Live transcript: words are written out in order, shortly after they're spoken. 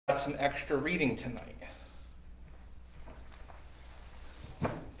some extra reading tonight.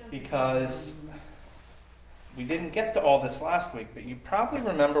 Because we didn't get to all this last week, but you probably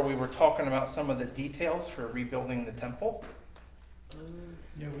remember we were talking about some of the details for rebuilding the temple.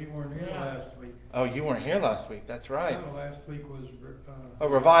 Yeah, we weren't here last week. Oh, you weren't here last week, that's right. No, last week was... Oh,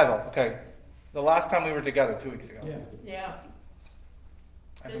 revival, okay. The last time we were together, 2 weeks ago. Yeah. Yeah,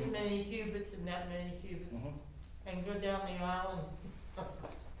 I this believe- many cubits and that many cubits, Mhm. and go down the aisle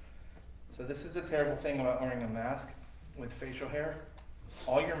So this is the terrible thing about wearing a mask with facial hair.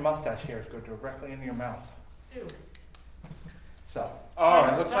 All your mustache hairs go directly into your mouth. and do. So, all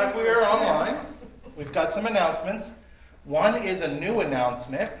right, looks like we are online. We've got some announcements. One is a new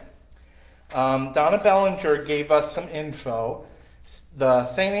announcement. Donna Bellinger gave us some info.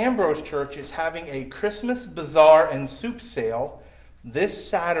 The St. Ambrose Church is having a Christmas bazaar and soup sale this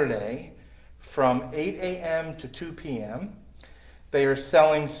Saturday from 8 a.m. to 2 p.m. They are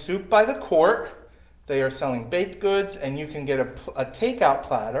selling soup by the quart. They are selling baked goods, and you can get a takeout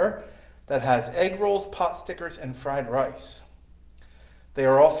platter that has egg rolls, pot stickers, and fried rice. They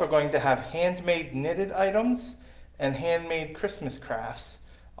are also going to have handmade knitted items and handmade Christmas crafts,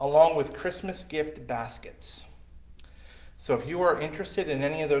 along with Christmas gift baskets. So if you are interested in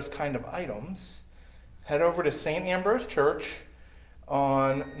any of those kind of items, head over to St. Ambrose Church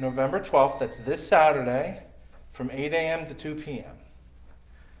on November 12th. That's this Saturday from 8 a.m. to 2 p.m.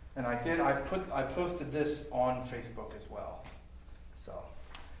 And I posted this on Facebook as well. So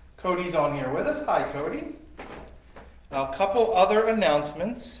Cody's on here with us. Hi, Cody. Now, a couple other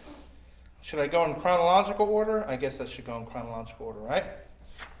announcements. Should I go in chronological order? I guess I should go in chronological order, right?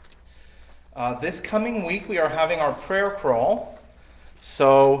 This coming week, we are having our prayer crawl.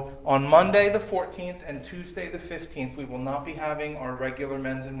 So on Monday the 14th and Tuesday the 15th, we will not be having our regular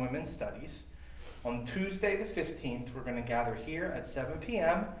men's and women's studies. On Tuesday the 15th, we're going to gather here at 7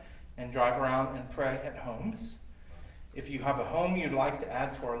 p.m. and drive around and pray at homes. If you have a home you'd like to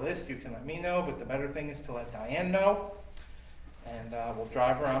add to our list, you can let me know, but the better thing is to let Diane know. And we'll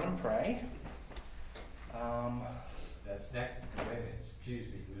drive around and pray. That's next, wait a minute, excuse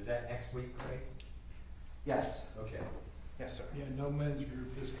me, was that next week, Craig? Yes. Okay. Yes, sir. Yeah, no men's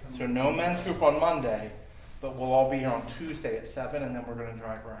group this coming. So no men's group on Monday, but we'll all be here on Tuesday at 7, and then we're going to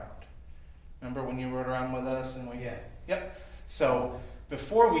drive around. Remember when you rode around with us? And we? Yeah. Yep. So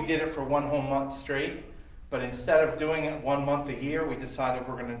before we did it for one whole month straight, but instead of doing it 1 month a year, we decided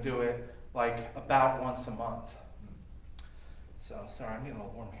we're going to do it like about once a month. So, sorry, I'm getting a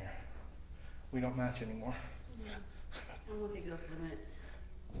little warm here. We don't match anymore. Yeah. I won't take it off for a minute.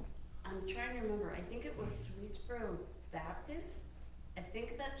 I'm trying to remember. I think it was Sweetsboro Baptist. I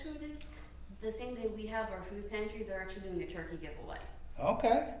think that's who it is. The same day we have our food pantry, they're actually doing a turkey giveaway.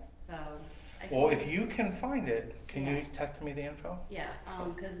 Okay. So. Well, if you can find it, can you Yeah. text me the info? Yeah,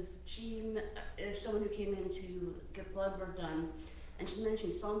 because if someone who came in to get blood work done, and she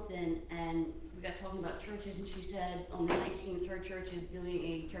mentioned something, and we got talking about churches, and she said on the 19th her church is doing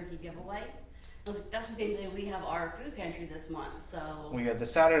a turkey giveaway. I was like, that's the same day we have our food pantry this month, so. We had the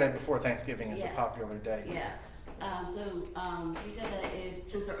Saturday before Thanksgiving is a Yeah. popular day. Yeah, she said that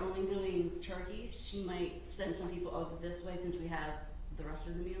since they're only doing turkeys, she might send some people over this way since we have the rest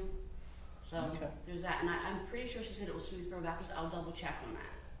of the meal. So Okay. there's that, and I'm pretty sure she said it was Sweetsboro Baptist. I'll double check on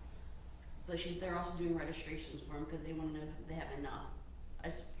that. But they're also doing registrations for them because they want to know if they have enough. I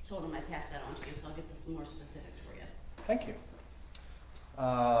just told them I passed that on to you, so I'll get some more specifics for you. Thank you.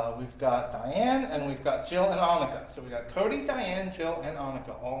 We've got Diane, and we've got Jill and Annika. So we got Cody, Diane, Jill, and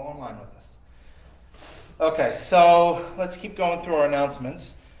Annika all online with us. Okay, so let's keep going through our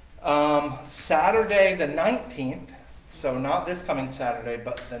announcements. Saturday the 19th, so not this coming Saturday,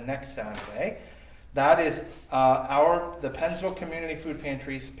 but the next Saturday, that is the Pennsville Community Food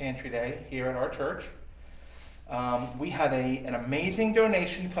Pantry's Pantry Day here at our church. We had an amazing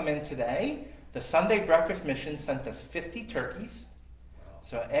donation come in today. The Sunday Breakfast Mission sent us 50 turkeys.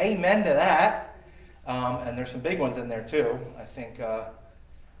 So amen to that. And there's some big ones in there too. I think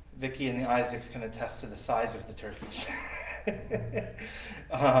Vicki and the Isaacs can attest to the size of the turkeys. And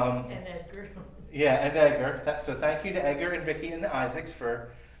Edgar. Yeah, and Edgar. So thank you to Edgar and Vicki and the Isaacs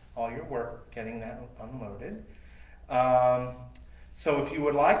for all your work getting that unloaded. So if you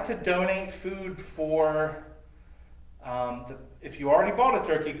would like to donate food for, if you already bought a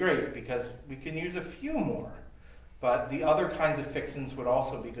turkey, great, because we can use a few more. But the other kinds of fixins would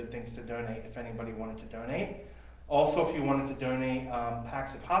also be good things to donate if anybody wanted to donate. Also, if you wanted to donate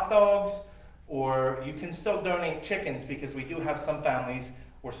packs of hot dogs, or you can still donate chickens, because we do have some families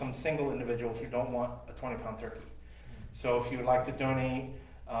or some single individuals who don't want a 20-pound turkey. So if you would like to donate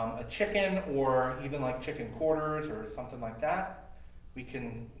a chicken, or even like chicken quarters or something like that, we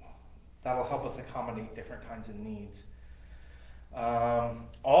can That'll help us accommodate different kinds of needs.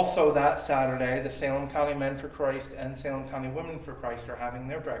 Also that Saturday, the Salem County Men for Christ and Salem County Women for Christ are having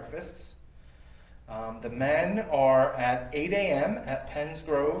their breakfasts. The men are at 8 a.m. at Penns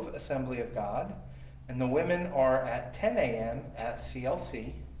Grove Assembly of God, and the women are at 10 a.m. at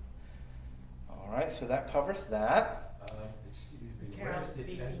CLC. All right, so that covers that. Excuse me, Carol's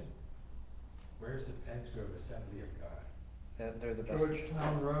speaking. Where's the Penns Grove Assembly of God? They're the best.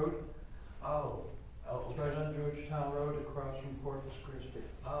 Georgetown Road, Oh, it's right on Georgetown Road across from Corpus Christi.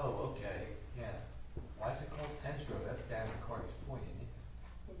 Oh, okay, yeah. Why is it called Penns Grove? That's down at Carter's Point, isn't it?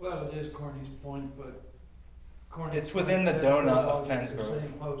 Well, it is Corny's Point, but Corny's It's within Point the has donut of the Penns Grove.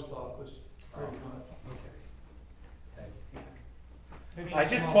 Same post office, pretty much. Okay. Thank you. Maybe I a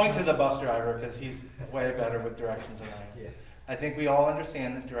just small point to town. the bus driver because he's way better with directions than I am. Yeah. I think we all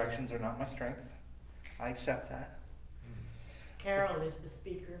understand that directions are not my strength. I accept that. Carol is the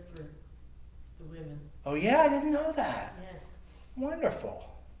speaker for the women. Oh yeah, I didn't know that. Yes. Wonderful,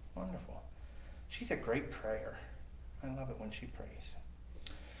 wonderful. She's a great prayer. I love it when she prays.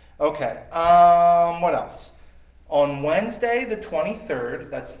 Okay, what else? On Wednesday, the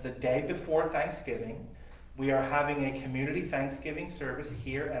 23rd, that's the day before Thanksgiving, we are having a community Thanksgiving service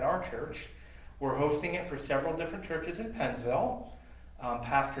here at our church. We're hosting it for several different churches in Pennsville.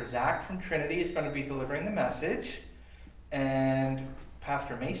 Pastor Zach from Trinity is going to be delivering the message, and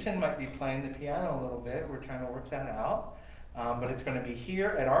Pastor Mason might be playing the piano a little bit. We're trying to work that out. But it's going to be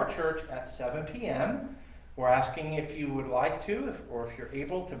here at our church at 7 p.m. We're asking if you would like to, or if you're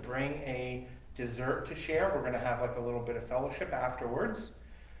able to bring a dessert to share. We're going to have like a little bit of fellowship afterwards.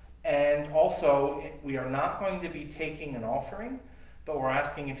 And also, we are not going to be taking an offering, but we're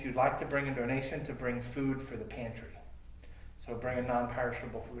asking if you'd like to bring a donation to bring food for the pantry. So bring a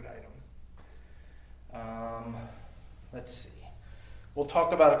non-perishable food item. Let's see. We'll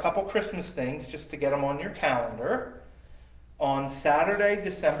talk about a couple Christmas things just to get them on your calendar. On Saturday,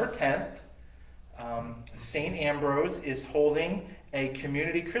 December 10th, St. Ambrose is holding a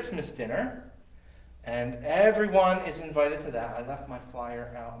community Christmas dinner, and everyone is invited to that. I left my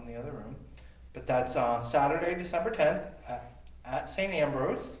flyer out in the other room, but that's Saturday, December 10th at St.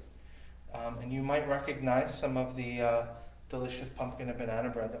 Ambrose, and you might recognize some of the delicious pumpkin and banana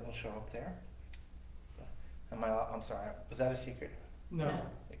bread that will show up there. I'm sorry, was that a secret? No. Yeah.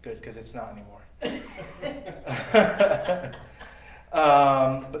 Good, because it's not anymore.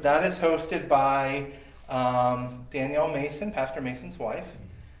 But that is hosted by Danielle Mason, Pastor Mason's wife.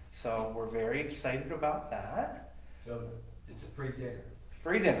 So we're very excited about that. So it's a free dinner.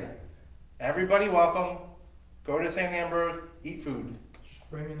 Free dinner. Everybody welcome. Go to St. Ambrose, eat food. Just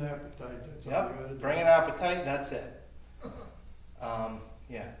bring an appetite, that's all you gotta Yep, do. bring an appetite, that's it.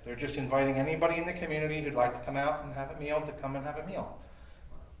 Yeah, they're just inviting anybody in the community who'd like to come out and have a meal to come and have a meal.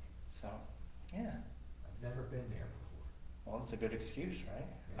 So, yeah. I've never been there before. Well, it's a good excuse, right?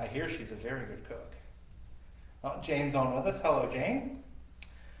 I hear she's a very good cook. Oh, Jane's on with us. Hello, Jane.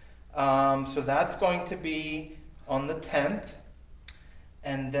 So that's going to be on the 10th.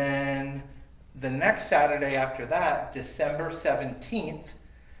 And then the next Saturday after that, December 17th,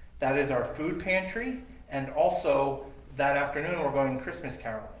 that is our food pantry. And also that afternoon, we're going Christmas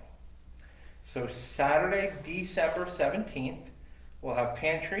caroling. So Saturday, December 17th, we'll have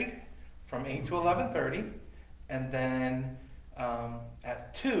pantry from 8 to 11:30. And then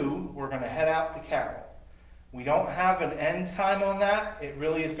at 2, we're going to head out to carol. We don't have an end time on that. It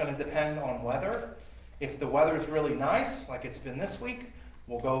really is going to depend on weather. If the weather's really nice, like it's been this week,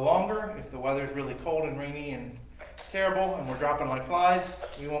 we'll go longer. If the weather's really cold and rainy and terrible and we're dropping like flies,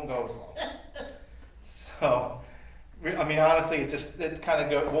 we won't go as long. So, I mean, honestly,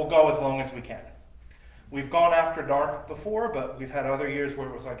 we'll go as long as we can. We've gone after dark before, but we've had other years where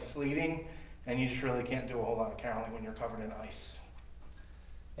it was like sleeting, and you just really can't do a whole lot of caroling when you're covered in ice.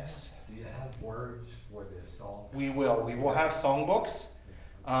 Yes? Do you have words for the song? We will. We will have songbooks.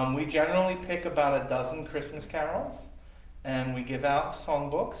 We generally pick about a dozen Christmas carols, and we give out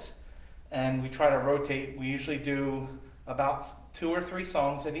songbooks, and we try to rotate. We usually do about 2 or 3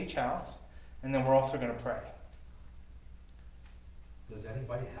 songs at each house, and then we're also going to pray. Does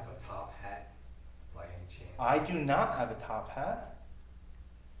anybody have a top hat by any chance? I do not have a top hat,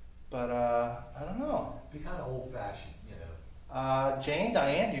 but I don't know. Be kind of old fashioned, you know. Jane,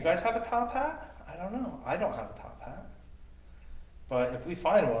 Diane, you guys have a top hat? I don't know. I don't have a top hat. But if we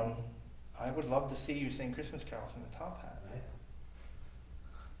find one, I would love to see you sing Christmas carols in a top hat. Right?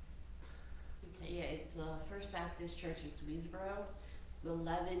 Okay, yeah, it's First Baptist Church in Swedesboro,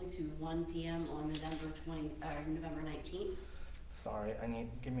 11 to 1 p.m. on November 19th. Sorry,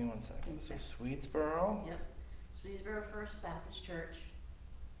 give me 1 second. So Okay. Swedesboro. Yep, Swedesboro First Baptist Church.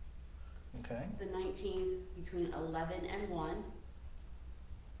 Okay. The 19th between 11 and 1.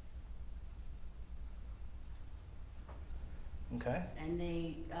 Okay. And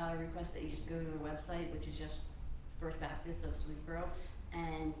they request that you just go to their website, which is just First Baptist of Swedesboro,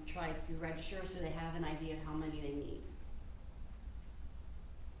 and try to register so they have an idea of how many they need.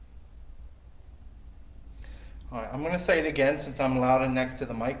 All right, I'm going to say it again since I'm loud and next to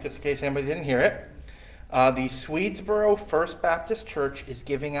the mic, just in case anybody didn't hear it. The Swedesboro First Baptist Church is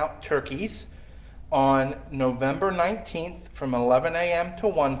giving out turkeys on November 19th from 11 a.m. to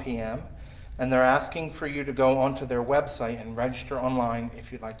 1 p.m. And they're asking for you to go onto their website and register online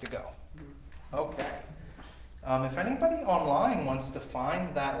if you'd like to go. Okay. If anybody online wants to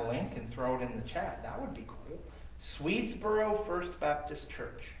find that link and throw it in the chat, that would be cool. Swedesboro First Baptist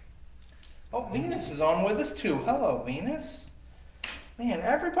Church. Oh, Venus is on with us too. Hello, Venus. Man,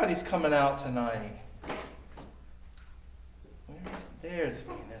 everybody's coming out tonight. There's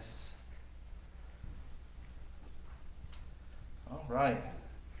Venus. All right.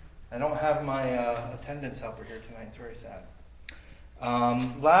 I don't have my attendance helper here tonight. It's very sad.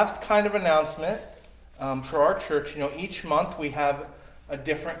 Last kind of announcement for our church. Each month we have a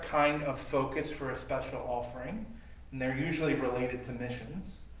different kind of focus for a special offering, and they're usually related to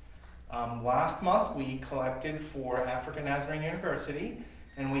missions. Last month we collected for African Nazarene University,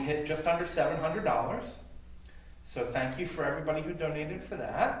 and we hit just under $700. So thank you for everybody who donated for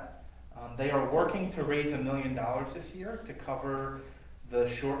that. They are working to raise $1 million this year to cover the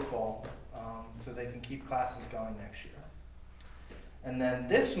shortfall, so they can keep classes going next year. And then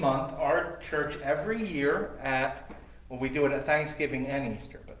this month, our church every year we do it at Thanksgiving and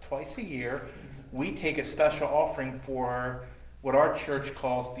Easter, but twice a year, we take a special offering for what our church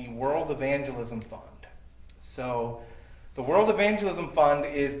calls the World Evangelism Fund. So the World Evangelism Fund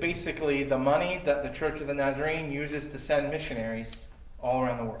is basically the money that the Church of the Nazarene uses to send missionaries all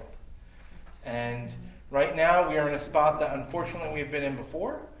around the world. And right now we are in a spot that unfortunately we've been in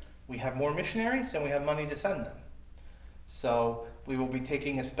before. We have more missionaries than we have money to send them. So we will be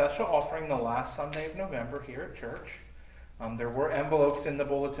taking a special offering the last Sunday of November here at church. There were envelopes in the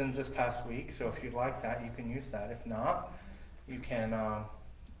bulletins this past week, so if you'd like that, you can use that. If not, you can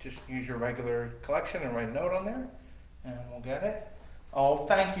just use your regular collection and write a note on there, and we'll get it. Oh,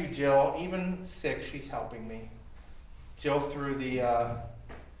 thank you, Jill. Even sick, she's helping me. Jill threw the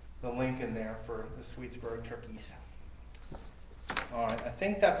link in there for the Swedesboro turkeys. All right, I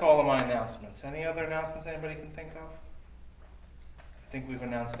think that's all of my announcements. Any other announcements anybody can think of? I think we've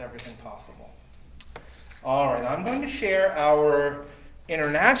announced everything possible. All right, I'm going to share our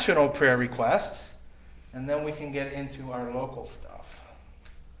international prayer requests, and then we can get into our local stuff.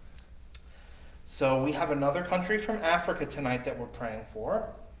 So we have another country from Africa tonight that we're praying for.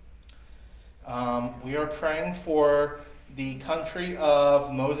 We are praying for the country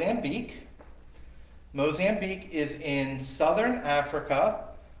of Mozambique. Mozambique is in southern Africa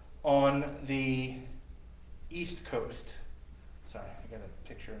on the east coast. Sorry, I got a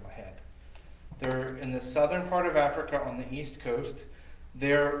picture in my head. They're in the southern part of Africa on the east coast.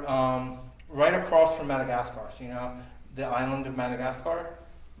 They're right across from Madagascar. So the island of Madagascar?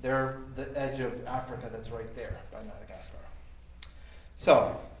 They're the edge of Africa that's right there by Madagascar.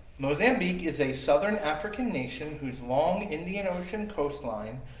 So, Mozambique is a southern African nation whose long Indian Ocean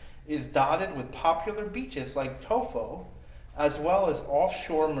coastline is dotted with popular beaches like Tofo, as well as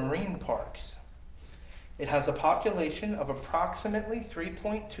offshore marine parks. It has a population of approximately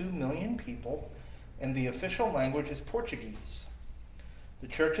 3.2 million people, and the official language is Portuguese. The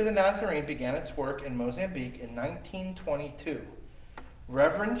Church of the Nazarene began its work in Mozambique in 1922.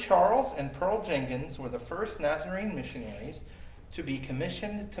 Reverend Charles and Pearl Jenkins were the first Nazarene missionaries to be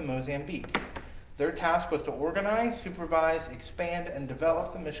commissioned to Mozambique. Their task was to organize, supervise, expand, and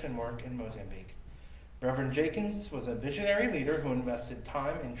develop the mission work in Mozambique. Reverend Jenkins was a visionary leader who invested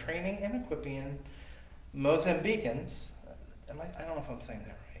time in training and equipping Mozambicans. I don't know if I'm saying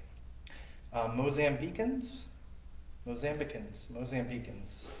that right. Mozambicans.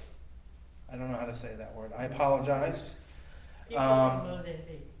 I don't know how to say that word. I apologize. People from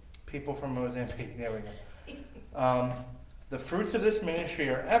Mozambique. People from Mozambique. There we go. The fruits of this ministry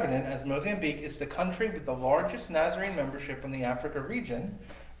are evident as Mozambique is the country with the largest Nazarene membership in the Africa region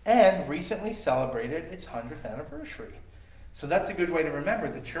and recently celebrated its 100th anniversary. So that's a good way to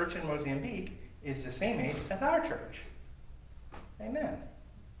remember the church in Mozambique is the same age as our church. Amen.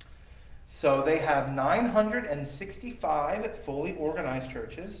 So they have 965 fully organized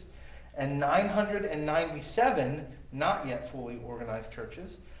churches and 997 not yet fully organized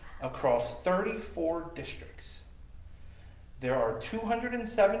churches across 34 districts. There are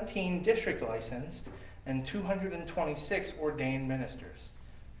 217 district licensed and 226 ordained ministers.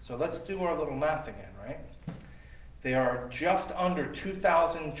 So So let's do our little math again, right? There are just under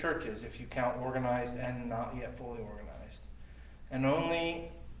 2,000 churches if you count organized and not yet fully organized. And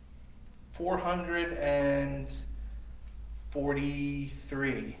only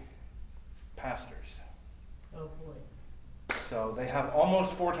 443 pastors. Oh, boy. So they have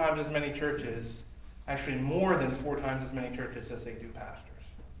almost 4 times as many churches, actually more than 4 times as many churches as they do pastors.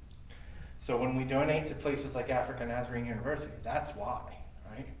 So when we donate to places like African Nazarene University, that's why,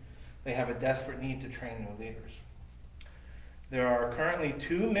 right? They have a desperate need to train new leaders. There are currently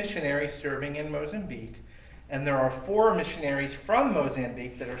 2 missionaries serving in Mozambique, and there are 4 missionaries from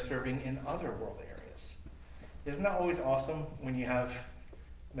Mozambique that are serving in other world areas. Isn't that always awesome when you have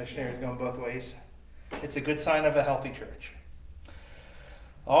missionaries going both ways? It's a good sign of a healthy church.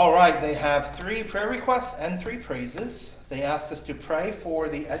 All right, they have 3 prayer requests and 3 praises. They asked us to pray for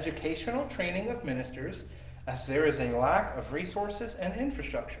the educational training of ministers, as there is a lack of resources and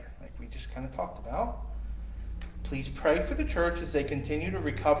infrastructure, like we just kind of talked about. Please pray for the church as they continue to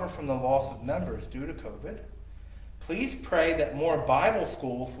recover from the loss of members due to COVID. Please pray that more Bible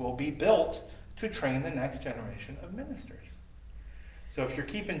schools will be built to train the next generation of ministers. So if you're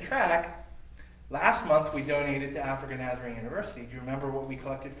keeping track, last month we donated to African Nazarene University. Do you remember what we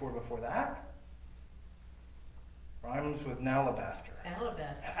collected for before that? Rhymes with alabaster.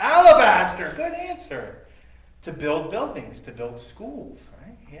 Alabaster. Alabaster! Good answer. To build buildings, to build schools,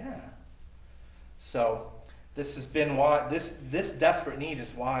 right? Yeah. So this has been why this desperate need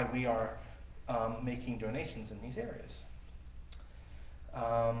is why we are making donations in these areas.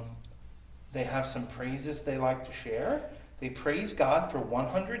 They have some praises they like to share. They praise God for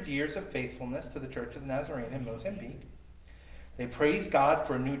 100 years of faithfulness to the Church of the Nazarene in Mozambique. They praise God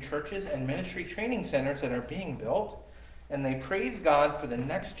for new churches and ministry training centers that are being built. And they praise God for the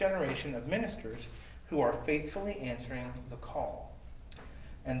next generation of ministers who are faithfully answering the call.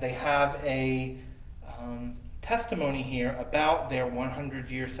 And they have a testimony here about their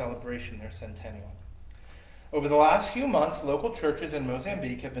 100-year celebration, their centennial. Over the last few months, local churches in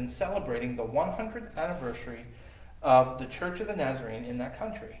Mozambique have been celebrating the 100th anniversary of the Church of the Nazarene in that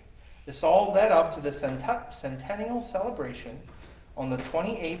country. This all led up to the centennial celebration on the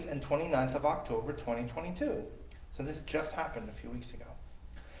 28th and 29th of October 2022. So this just happened a few weeks ago.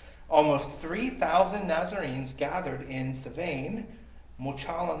 Almost 3,000 Nazarenes gathered in Thavain,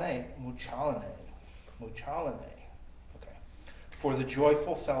 Mochalane, for the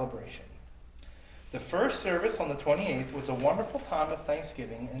joyful celebration. The first service on the 28th was a wonderful time of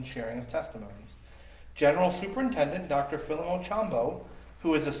thanksgiving and sharing of testimonies. General Superintendent Dr. Philemon Chambo,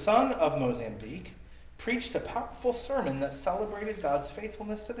 who is a son of Mozambique, preached a powerful sermon that celebrated God's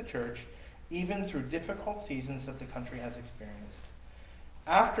faithfulness to the church even through difficult seasons that the country has experienced.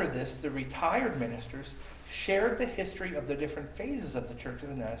 After this, the retired ministers shared the history of the different phases of the Church of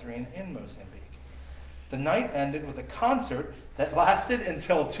the Nazarene in Mozambique. The night ended with a concert that lasted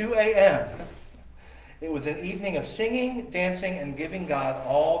until 2 a.m. It was an evening of singing, dancing, and giving God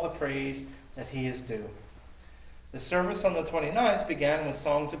all the praise that he is due. The service on the 29th began with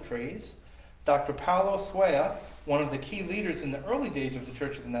songs of praise. Dr. Paulo Sueya, one of the key leaders in the early days of the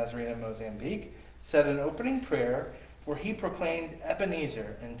Church of the Nazarene in Mozambique, said an opening prayer where he proclaimed,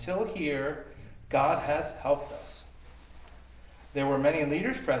 "Ebenezer, until here, God has helped us." There were many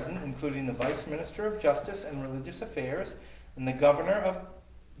leaders present, including the Vice Minister of Justice and Religious Affairs, and the Governor of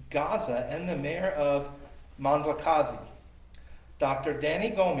Gaza, and the Mayor of Mandlakazi. Dr.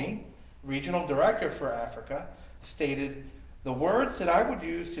 Danny Gomi, Regional Director for Africa, stated, "The words that I would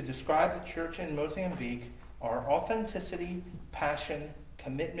use to describe the church in Mozambique are authenticity, passion,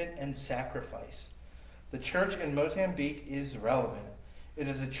 commitment, and sacrifice. The church in Mozambique is relevant. It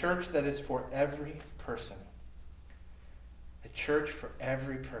is a church that is for every person." A church for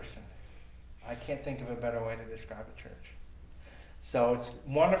every person. I can't think of a better way to describe a church. So it's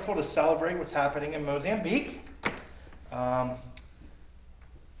wonderful to celebrate what's happening in Mozambique.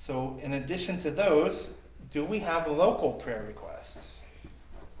 So in addition to those, do we have local prayer requests?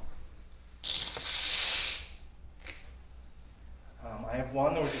 I have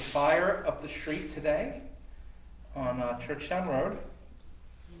one. There was a fire up the street today on Churchtown Road.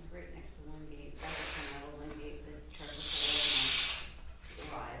 Right next to one gate, the church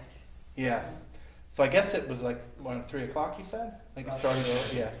arrived. Yeah. So I guess it was like, 3 o'clock you said? Like it started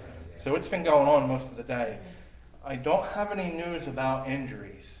early? Yeah. So it's been going on most of the day. I don't have any news about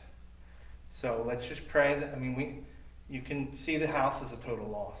injuries. So let's just pray that, you can see the house as a total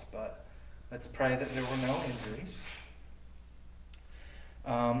loss, but let's pray that there were no injuries.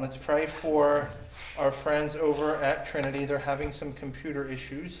 Let's pray for our friends over at Trinity. They're having some computer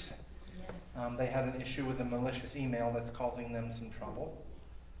issues. They had an issue with a malicious email that's causing them some trouble.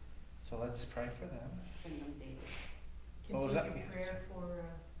 So let's pray for them. What was Continue that? prayer for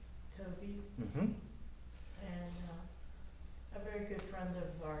Toby Mm-hmm. and a very good friend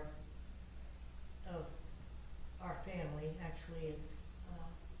of our family. Actually, it's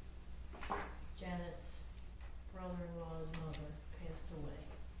Janet's brother-in-law's mother passed away.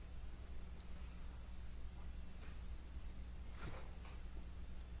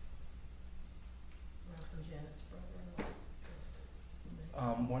 Ralph and Janet's brother-in-law passed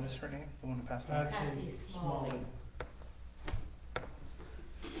away. What is her name? The one who passed away? Patsy Smalley.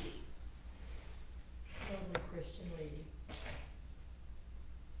 Lovely Christian lady.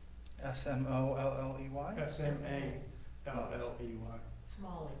 Smolley? SMALLEY.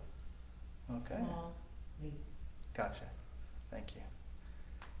 Smalley. Okay. Smalley. Gotcha. Thank you.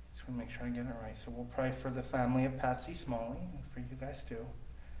 Just want to make sure I get it right. So we'll pray for the family of Patsy Smalley and for you guys too.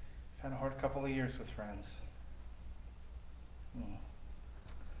 I've had a hard couple of years with friends.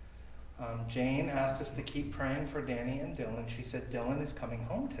 Jane asked us to keep praying for Danny and Dylan. She said Dylan is coming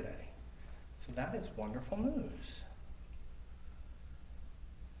home today. So that is wonderful news.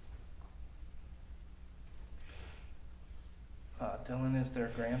 Dylan is their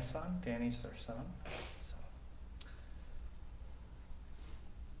grandson. Danny's their son.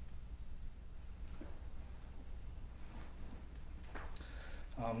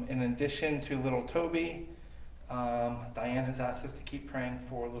 In addition to little Toby, Diane has asked us to keep praying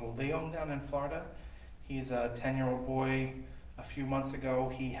for little Liam down in Florida. He's a 10-year-old boy. A few months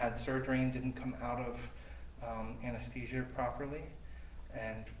ago, he had surgery and didn't come out of anesthesia properly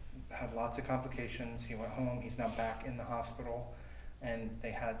and had lots of complications. He went home. He's now back in the hospital, and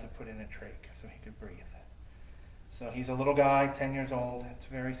they had to put in a trach so he could breathe. So he's a little guy, 10 years old. It's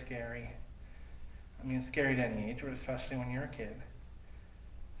very scary. I mean, it's scary at any age, but especially when you're a kid.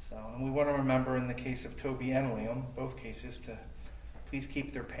 So, and we want to remember in the case of Toby and Liam, both cases, to please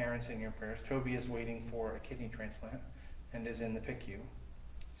keep their parents in your prayers. Toby is waiting for a kidney transplant and is in the PICU.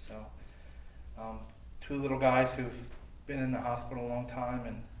 So, two little guys who've been in the hospital a long time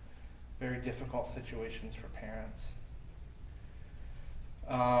and very difficult situations for parents.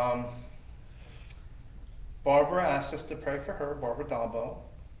 Barbara asked us to pray for her, Barbara Dalbo.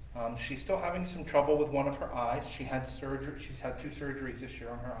 She's still having some trouble with one of her eyes. She had surgery. She's had 2 surgeries this year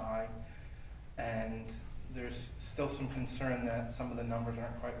on her eye, and there's still some concern that some of the numbers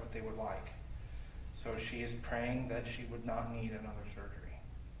aren't quite what they would like. So she is praying that she would not need another surgery.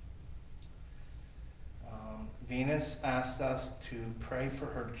 Venus asked us to pray for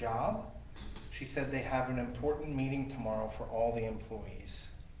her job. She said they have an important meeting tomorrow for all the employees.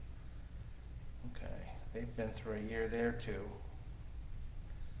 Okay, they've been through a year there too.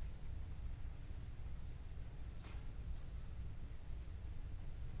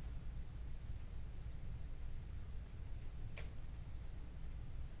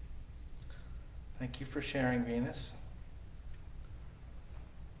 Thank you for sharing, Venus.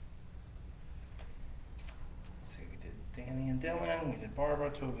 Let's see, we did Danny and Dylan, we did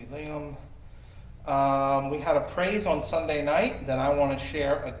Barbara, Toby, Liam. We had a praise on Sunday night that I want to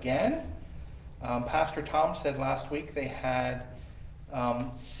share again. Pastor Tom said last week they had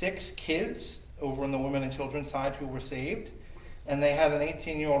 6 kids over on the women and children side who were saved. And they had an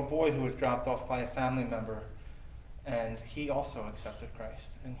 18-year-old boy who was dropped off by a family member. And he also accepted Christ.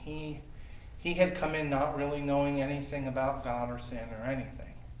 And he had come in not really knowing anything about God or sin or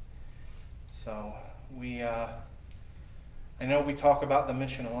anything. So I know we talk about the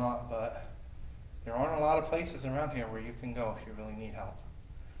mission a lot, but there aren't a lot of places around here where you can go if you really need help.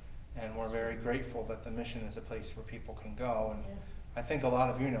 And we're very grateful that the mission is a place where people can go. And I think a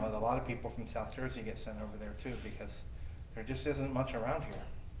lot of you know that a lot of people from South Jersey get sent over there too, because there just isn't much around here.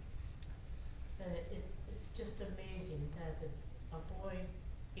 And it's just amazing that a boy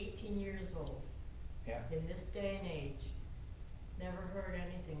 18 years old, Yeah. in this day and age, never heard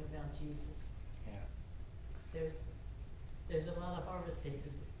anything about Jesus. Yeah. There's a lot of harvesting to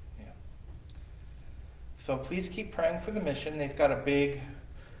do. Yeah. So please keep praying for the mission. They've got a big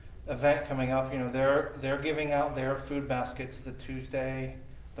event coming up. You know, they're giving out their food baskets the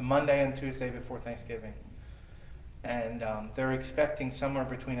Monday and Tuesday before Thanksgiving. And they're expecting somewhere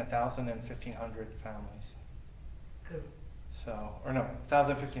between 1,000 and 1,500 families. Good. So, or no,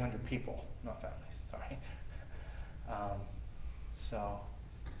 1,000, 1,500 people, not families, sorry. So,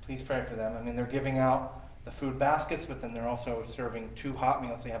 please pray for them. I mean, they're giving out the food baskets, but then they're also serving 2 hot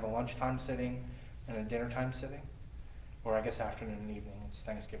meals. They have a lunchtime sitting and a dinner time sitting. Or I guess afternoon and evening. It's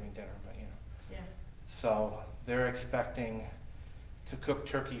Thanksgiving dinner, but you know. Yeah. So, they're expecting to cook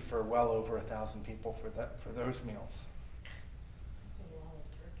turkey for well over 1,000 people for those meals. That's a lot of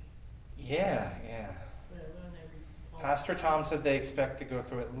turkey. Yeah. Let alone Pastor Tom said they expect to go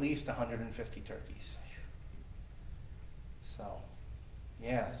through at least 150 turkeys. So,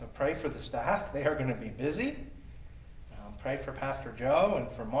 yeah, so pray for the staff. They are going to be busy. Pray for Pastor Joe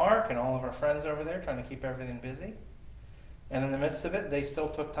and for Mark and all of our friends over there trying to keep everything busy. And in the midst of it, they still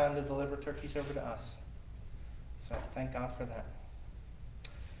took time to deliver turkeys over to us. So thank God for that.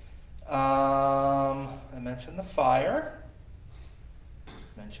 I mentioned the fire.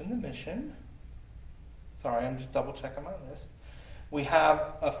 Mentioned the mission. Sorry, I'm just double checking my list. We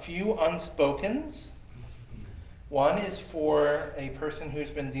have a few unspokens. One is for a person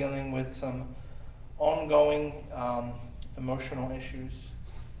who's been dealing with some ongoing emotional issues,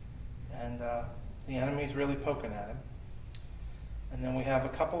 and the enemy's really poking at him. And then we have a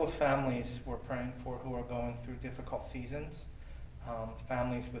couple of families we're praying for who are going through difficult seasons,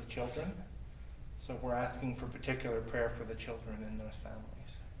 families with children. So we're asking for particular prayer for the children in those families.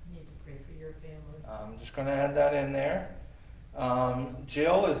 You need to pray for your family. I'm just going to add that in there.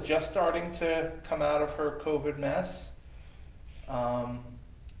 Jill is just starting to come out of her COVID mess.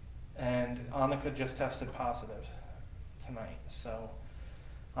 And Annika just tested positive tonight. So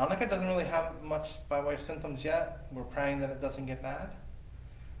Annika doesn't really have much by way of symptoms yet. We're praying that it doesn't get bad.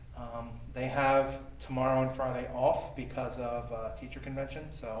 They have tomorrow and Friday off because of teacher convention.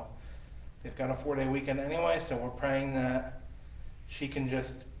 So they've got a 4-day weekend anyway. So we're praying that she can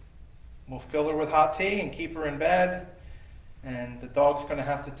we'll fill her with hot tea and keep her in bed. And the dog's going to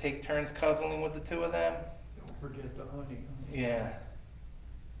have to take turns cuddling with the two of them. Don't forget the honey. Yeah.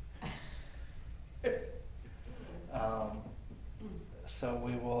 So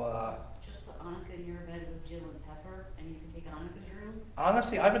we will. Just put Annika in your bed with Jill and Pepper, and you can take Annika's room.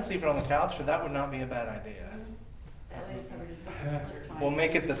 Honestly, I've been sleeping on the couch, so that would not be a bad idea. That way Pepper just puts split time. We'll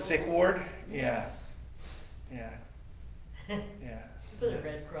make it the sick ward. Yeah. Yeah. Yeah. Put a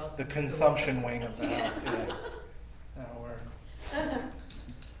Red Cross. The consumption wing of the house. Yeah. That'll work.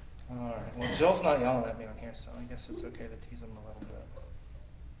 All right. Well, Jill's not yelling at me on here, so I guess it's okay to tease him a little bit.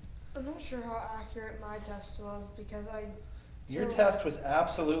 I'm not sure how accurate my test was because Your test was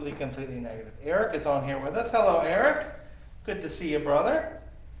absolutely, completely negative. Eric is on here with us. Hello, Eric. Good to see you, brother.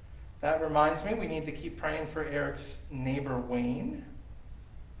 That reminds me, we need to keep praying for Eric's neighbor, Wayne.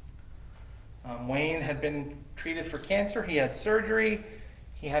 Wayne had been treated for cancer. He had surgery.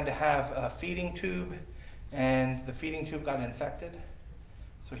 He had to have a feeding tube, and the feeding tube got infected.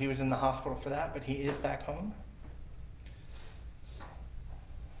 So he was in the hospital for that, but he is back home.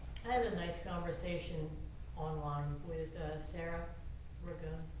 I had a nice conversation online with Sarah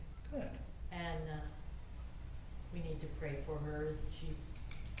Ragun, Good. and we need to pray for her. She's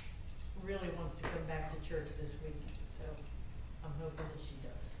really wants to come back to church this week, so I'm hoping that she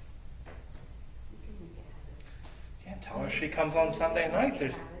does. You can make it happen. Yeah, tell her she comes on Sunday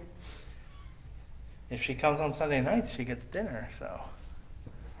night. If she comes on Sunday night, she gets dinner, so.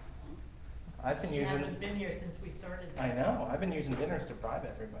 I've been She using. hasn't been here since we started. I know. I've been using dinners to bribe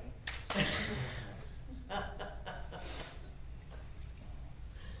everybody.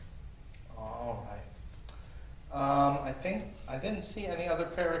 All right. I think I didn't see any other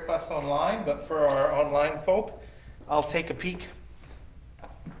prayer requests online, but for our online folk, I'll take a peek.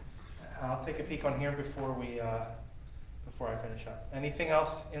 I'll take a peek on here before I finish up. Anything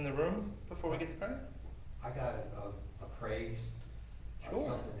else in the room before we get to prayer? I got a praise of Sure.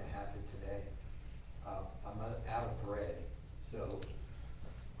 something that happened today. I'm out of bread, so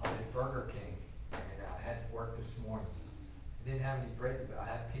I'm at Burger King, and I had to work this morning. I didn't have any bread, but I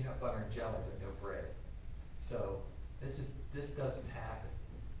had peanut butter and jelly, but no bread. So this doesn't happen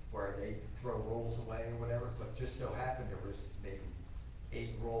where they throw rolls away or whatever, but just so happened there was maybe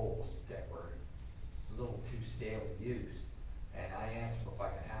 8 rolls that were a little too stale to use. And I asked them if I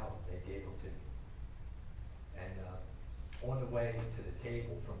could have them, they gave them to me. And on the way to the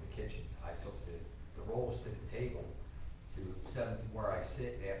table from the kitchen, I took the rolls to the table to set them where I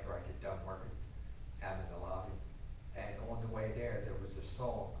sit after I get done working out in the lobby. And on the way there was a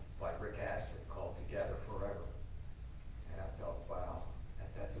song by Rick Astley called Together Forever. And I thought, wow,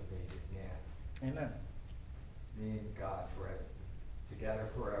 that's amazing, yeah. Amen. Me and God forever, together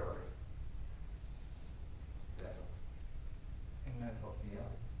forever. Definitely. Amen. Hook me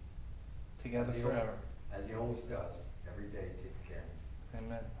up. Together As he forever. As he always does, every day taking care of me.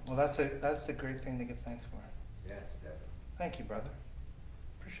 Amen. Well, that's a great thing to give thanks for. Yes, definitely. Thank you, brother.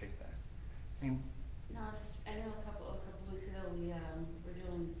 Appreciate that. I mean, No, I know a couple weeks ago, we were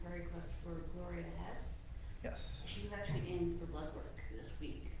doing prayer requests for Gloria Hess. yes. She was actually in for blood work this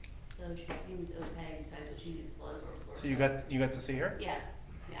week, so she seemed okay besides what she needed blood work for. So you got to see her? Yeah,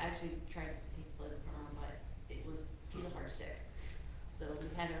 I actually tried to take blood from her, but it was, she was a hard stick. So we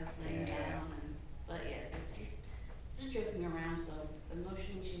had her laying Yeah. down but yeah, so just joking around, so the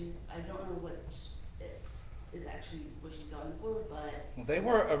motion I don't know what is actually what she's going for, but.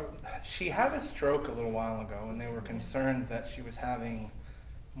 She had a stroke a little while ago, and they were concerned that she was having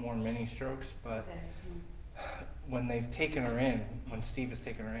more mini strokes, but Okay. when when Steve has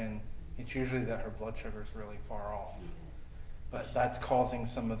taken her in, it's usually that her blood sugar is really far off. Okay. But that's causing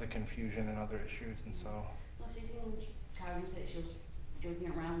some of the confusion and other issues, and so. Well, she seemed Travis said she was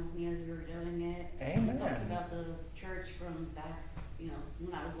joking around with me as we were doing it. Amen. We talked about the church from back,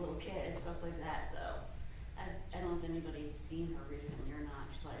 when I was a little kid and stuff like that, so. I don't know if anybody's seen her recently or not,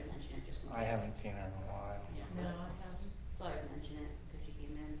 just thought I'd mention it just in case. I haven't seen her in a while. Yeah, No, I haven't. thought I'd mention it, because she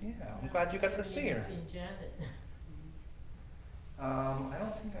came in. Yeah, I'm glad you got to I see her. haven't even seen Janet. I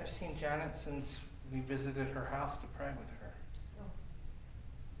don't think I've seen Janet since we visited her house to pray with her. Oh,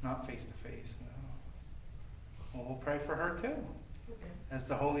 Not face to face, no. Well, we'll pray for her too. okay. As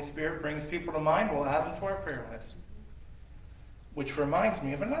the Holy Spirit brings people to mind, we'll add them to our prayer list. Which reminds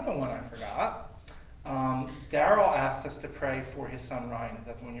me of another one I forgot. Daryl asked us to pray for his son Ryan. Is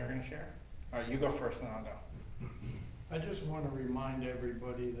that the one you're going to share? All right, you go first and I'll go. I just want to remind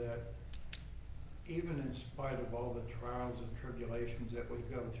everybody that even in spite of all the trials and tribulations that we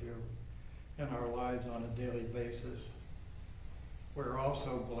go through in our lives on a daily basis, we're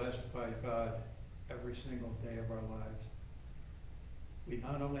also blessed by God every single day of our lives. We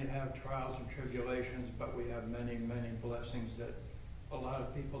not only have trials and tribulations, but we have many, many blessings that a lot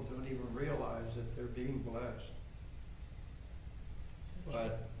of people don't even realize that they're being blessed.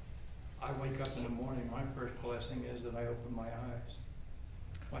 But I wake up in the morning, my first blessing is that I open my eyes.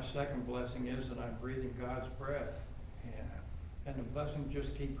 My second blessing is that I'm breathing God's breath. Yeah. And the blessings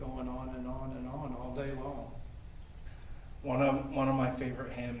just keep going on and on and on all day long. One of my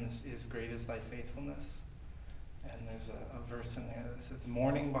favorite hymns is "Great is Thy Faithfulness," and there's a verse in there that says,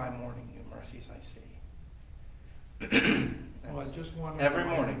 "Morning by morning, new mercies I see." Well, I just want to every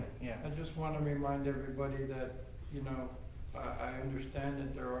morning, yeah. I just want to remind everybody that, I understand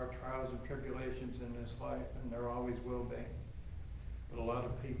that there are trials and tribulations in this life, and there always will be. But a lot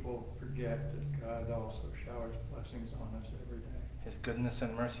of people forget that God also showers blessings on us every day. His goodness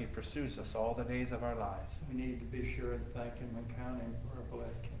and mercy pursues us all the days of our lives. We need to be sure and thank Him and count Him for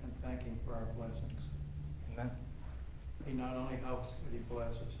and thank Him for our blessings. Amen. He not only helps, but He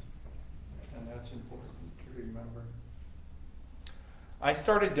blesses. And that's important to remember. I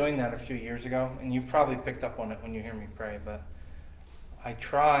started doing that a few years ago, and you've probably picked up on it when you hear me pray, but I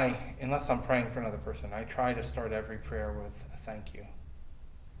try, unless I'm praying for another person, I try to start every prayer with a thank you.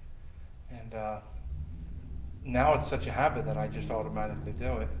 And now it's such a habit that I just automatically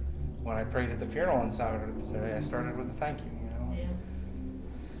do it. When I prayed at the funeral on Saturday, I started with a thank you, Yeah.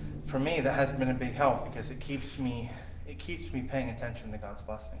 For me, that has been a big help because it keeps me paying attention to God's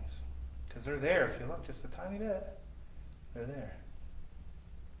blessings. Because they're there, if you look just a tiny bit, they're there.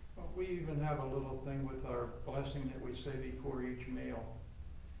 Well, we even have a little thing with our blessing that we say before each meal.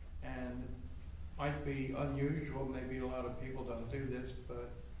 And it might be unusual, maybe a lot of people don't do this,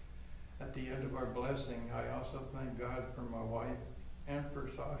 but at the end of our blessing, I also thank God for my wife and for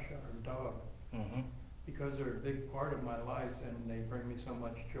Sasha, our dog, because they're a big part of my life and they bring me so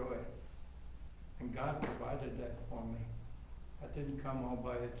much joy. And God provided that for me. That didn't come all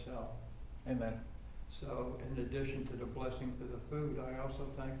by itself. Amen. So in addition to the blessing for the food, I also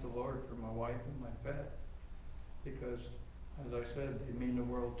thank the Lord for my wife and my pet, because, as I said, they mean the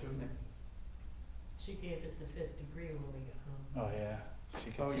world to me. She gave us the 5th degree when we got home. Oh yeah.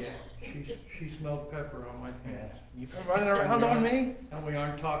 Oh yeah, she smelled pepper on my Yeah. pants. You've been running around on me? And we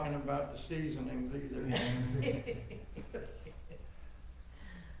aren't talking about the seasonings either.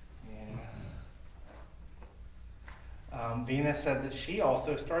 Yeah. Venus said that she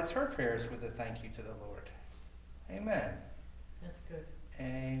also starts her prayers with a thank you to the Lord. Amen. That's good.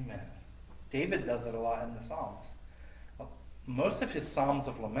 Amen. David does it a lot in the Psalms. Well, most of his Psalms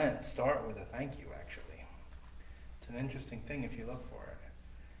of Lament start with a thank you, actually. It's an interesting thing if you look for it.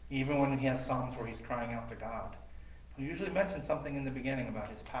 Even when he has Psalms where he's crying out to God, he'll usually mention something in the beginning about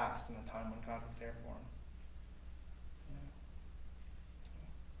his past and the time when God was there for him.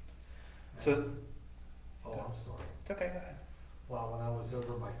 Yeah. So, Oh, I'm sorry. it's okay, go ahead. Well, when I was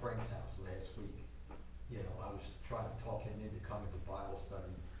over at my friend's house last week, I was trying to talk him into coming to Bible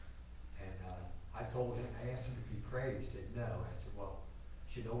study. And I told him, I asked him if he prayed. He said no. I said, well,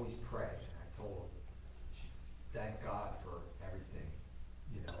 she'd always pray. And I told him, thank God for everything.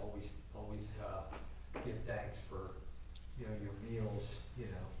 Always give thanks for, your meals,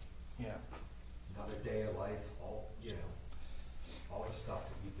 Yeah. another day of life, all the stuff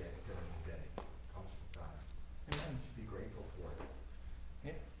that you get during the day comes from God. Amen. You should be grateful for it.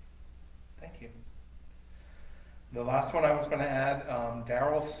 Yeah. Thank you. the last one I was going to add,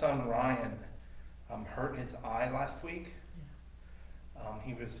 Daryl's son Ryan hurt his eye last week.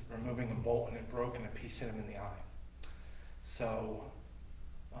 He was removing a bolt and it broke and a piece hit him in the eye. So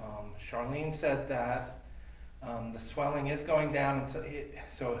Charlene said that the swelling is going down, and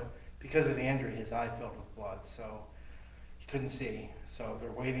so because of the injury, his eye filled with blood, so he couldn't see. So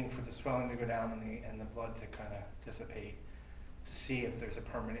they're waiting for the swelling to go down and the blood to kind of dissipate to see if there's a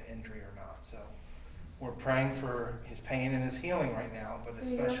permanent injury or not. So we're praying for his pain and his healing right now, but Are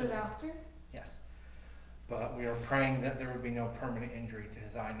you going to especially the doctor? yes. But we are praying that there would be no permanent injury to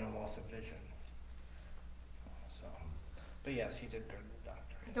his eye, no loss of vision. So, but yes, he did go to the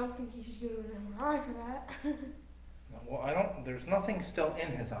doctor. I don't think you should go to an MRI for that. No, well, there's nothing still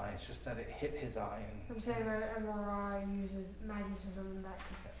in his eye, it's just that it hit his eye. And I'm saying that MRI uses magnetism and that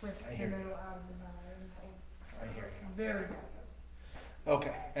can rip I the hear you. metal out of his eye. And that I hear you. very bad.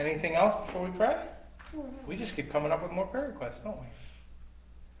 Okay, anything else before we pray? We just keep coming up with more prayer requests, don't we?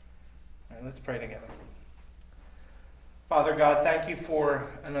 All right, let's pray together. Father God, thank you for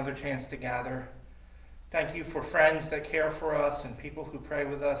another chance to gather. Thank you for friends that care for us and people who pray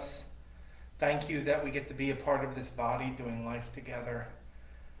with us. Thank you that we get to be a part of this body doing life together.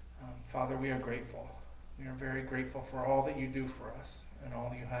 Father, we are grateful. We are very grateful for all that you do for us and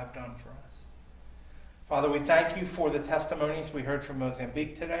all you have done for us. Father, we thank you for the testimonies we heard from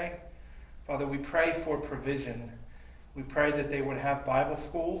Mozambique today. Father, we pray for provision. We pray that they would have Bible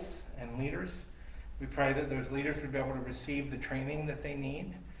schools and leaders. We pray that those leaders would be able to receive the training that they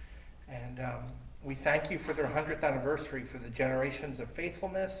need. And we thank you for their 100th anniversary, for the generations of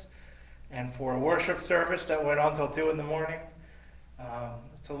faithfulness, and for a worship service that went on till 2 in the morning.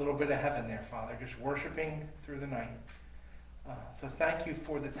 It's a little bit of heaven there, Father, just worshiping through the night. So thank you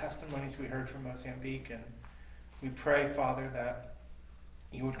for the testimonies we heard from Mozambique, and we pray, Father, that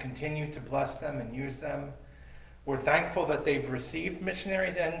you would continue to bless them and use them. We're thankful that they've received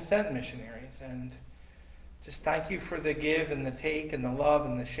missionaries and sent missionaries, and just thank you for the give and the take and the love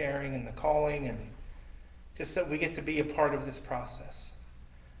and the sharing and the calling, and just that we get to be a part of this process.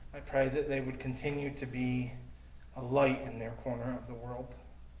 I pray that they would continue to be a light in their corner of the world.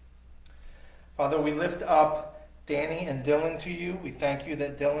 Father, we lift up Danny and Dylan to you. We thank you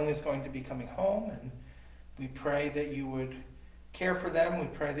that Dylan is going to be coming home, and we pray that you would care for them. We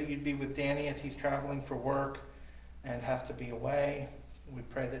pray that you'd be with Danny as he's traveling for work and has to be away. We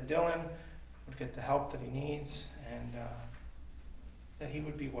pray that Dylan would get the help that he needs and that he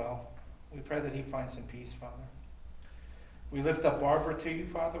would be well. We pray that he finds some peace, Father. We lift up Barbara to you,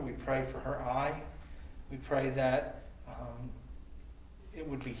 Father. We pray for her eye. We pray that it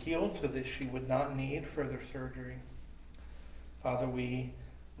would be healed so that she would not need further surgery. Father, we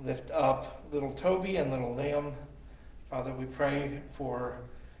lift up little Toby and little Liam. Father, we pray for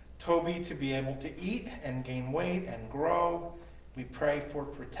Toby to be able to eat and gain weight and grow. We pray for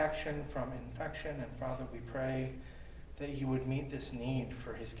protection from infection. And Father, we pray that you would meet this need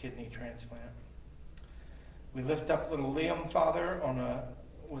for his kidney transplant. We lift up little Liam, Father,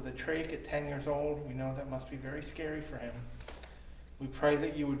 with a trach at 10 years old. We know that must be very scary for him. We pray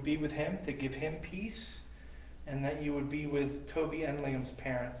that you would be with him to give him peace, and that you would be with Toby and Liam's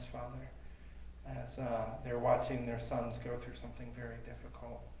parents, Father, as they're watching their sons go through something very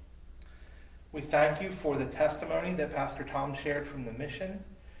difficult. We thank you for the testimony that Pastor Tom shared from the mission.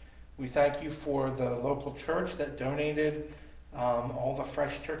 We thank you for the local church that donated all the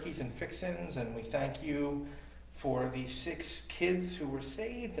fresh turkeys and fixins, and we thank you for the 6 kids who were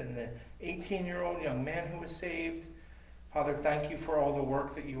saved and the 18-year-old young man who was saved. Father, thank you for all the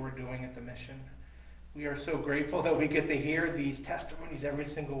work that you are doing at the mission. We are so grateful that we get to hear these testimonies every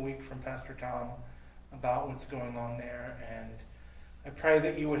single week from Pastor Tom about what's going on there, and I pray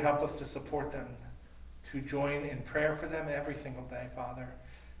that you would help us to support them, to join in prayer for them every single day, Father,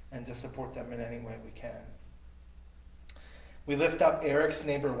 and to support them in any way we can. We lift up Eric's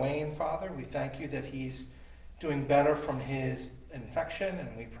neighbor Wayne, Father. We thank you that he's doing better from his infection,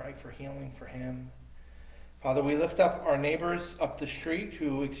 and we pray for healing for him. Father, we lift up our neighbors up the street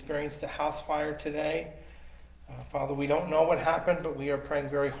who experienced a house fire today. Father, we don't know what happened, but we are praying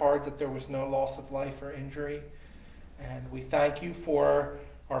very hard that there was no loss of life or injury. And we thank you for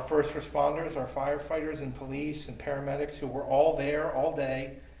our first responders, our firefighters and police and paramedics who were all there all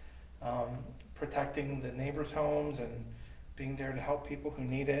day, protecting the neighbors' homes and being there to help people who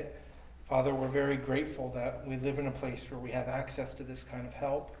need it. Father, we're very grateful that we live in a place where we have access to this kind of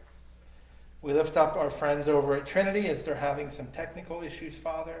help. We lift up our friends over at Trinity as they're having some technical issues,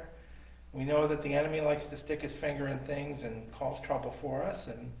 Father. We know that the enemy likes to stick his finger in things and cause trouble for us,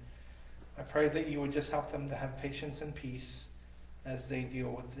 and I pray that you would just help them to have patience and peace as they deal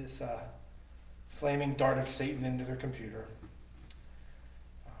with this flaming dart of Satan into their computer.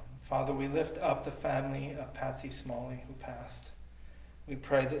 Father, we lift up the family of Patsy Smalley who passed. We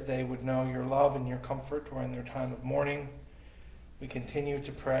pray that they would know your love and your comfort during their time of mourning. We continue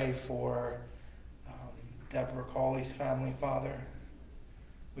to pray for Deborah Cawley's family, Father.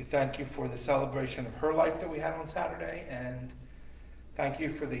 We thank you for the celebration of her life that we had on Saturday, and thank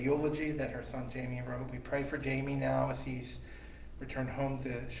you for the eulogy that her son Jamie wrote. We pray for Jamie now as he's returned home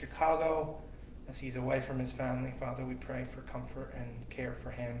to Chicago, as he's away from his family. Father, we pray for comfort and care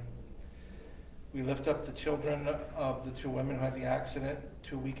for him. We lift up the children of the two women who had the accident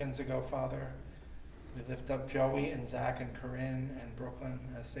 2 weekends ago, Father. We lift up Joey and Zach and Corinne and Brooklyn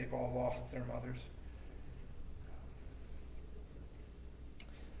as they've all lost their mothers.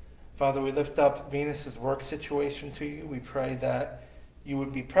 Father, we lift up Venus's work situation to you. We pray that you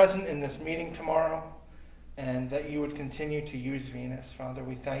would be present in this meeting tomorrow and that you would continue to use Venus. Father,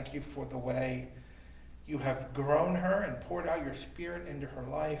 we thank you for the way you have grown her and poured out your Spirit into her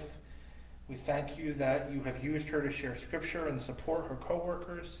life. We thank you that you have used her to share Scripture and support her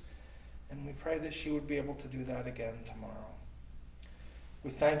co-workers, and we pray that she would be able to do that again tomorrow.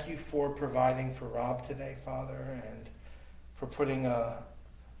 We thank you for providing for Rob today, Father, and for putting a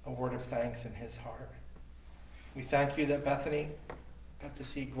word of thanks in his heart. We thank you that Bethany got to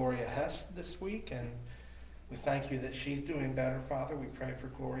see Gloria Hess this week, and we thank you that she's doing better, Father. We pray for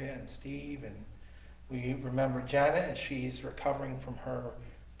Gloria and Steve, and we remember Janet as she's recovering from her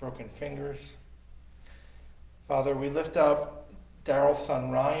broken fingers. Father, we lift up Daryl's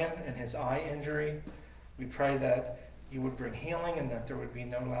son Ryan and his eye injury. We pray that you would bring healing and that there would be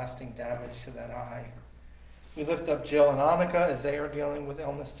no lasting damage to that eye. We lift up Jill and Annika as they are dealing with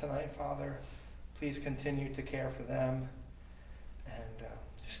illness tonight, Father. Please continue to care for them. And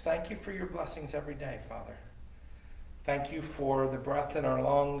just thank you for your blessings every day, Father. Thank you for the breath in our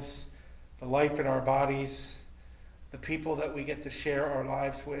lungs, the life in our bodies, the people that we get to share our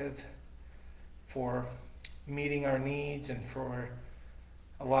lives with, for meeting our needs and for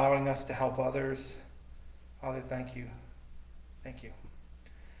allowing us to help others. Father, thank you. Thank you.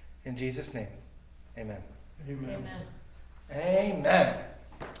 In Jesus' name, amen. Amen. Amen. Amen.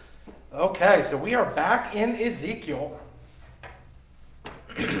 Okay, so we are back in Ezekiel.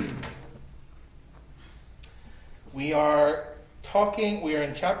 We are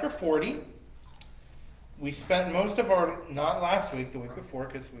in chapter 40. We spent most of not last week, the week before,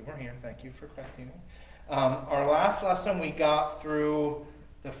 because we weren't here. Thank you for correcting me. Our last lesson, we got through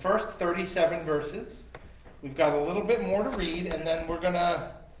the first 37 verses. We've got a little bit more to read, and then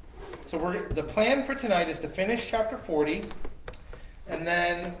the plan for tonight is to finish chapter 40, and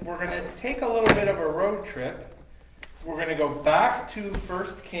then we're going to take a little bit of a road trip. We're going to go back to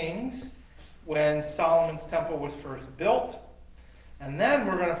 1 Kings, when Solomon's temple was first built, and then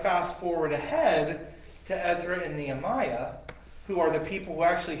we're going to fast forward ahead to Ezra and Nehemiah, who are the people who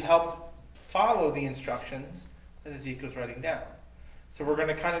actually helped follow the instructions that Ezekiel's writing down. So we're going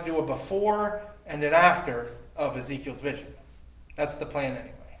to kind of do a before and an after of Ezekiel's vision. That's the plan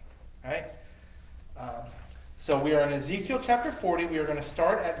anyway. Right? So we are in Ezekiel chapter 40. We are going to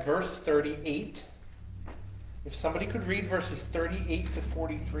start at verse 38. If somebody could read verses 38 to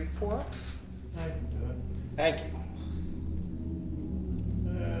 43 for us. I can do it. Thank you.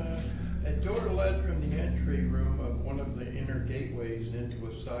 A door led from the entry room of one of the inner gateways into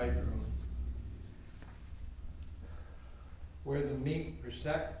a side room, where the meat for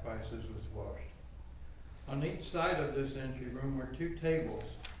sacrifices was washed. On each side of this entry room were 2 tables,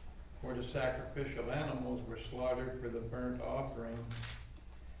 where the sacrificial animals were slaughtered for the burnt offerings,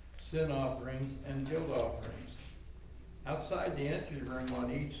 sin offerings, and guilt offerings. Outside the entry room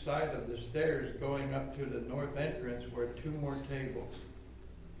on each side of the stairs going up to the north entrance were 2 more tables.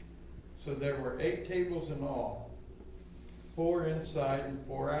 So there were 8 tables in all, 4 inside and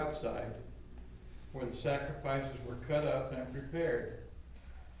 4 outside, where the sacrifices were cut up and prepared.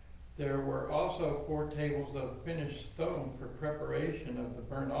 There were also 4 tables of finished stone for preparation of the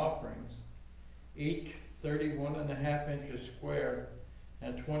burnt offerings, each 31.5 inches square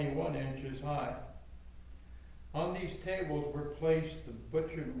and 21 inches high. On these tables were placed the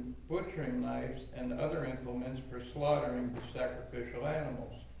butchering knives and other implements for slaughtering the sacrificial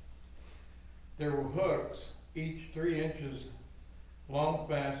animals. There were hooks, each 3 inches long,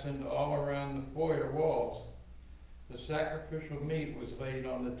 fastened all around the foyer walls. The sacrificial meat was laid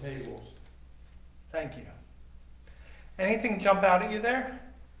on the tables. Thank you. Anything jump out at you there?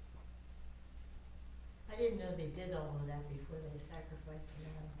 I didn't know they did all of that before they sacrificed the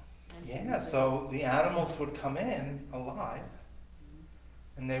animal. Yeah, so the animals would come in alive,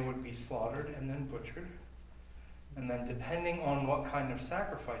 and they would be slaughtered and then butchered. And then depending on what kind of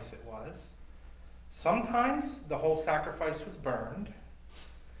sacrifice it was, Sometimes the whole sacrifice was burned,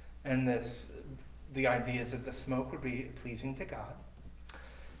 and the idea is that the smoke would be pleasing to God.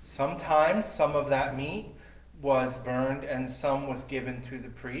 Sometimes some of that meat was burned and some was given to the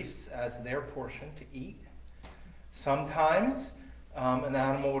priests as their portion to eat. Sometimes an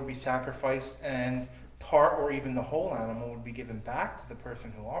animal would be sacrificed and part or even the whole animal would be given back to the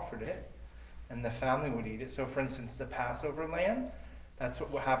person who offered it, and the family would eat it. So for instance, the Passover lamb, that's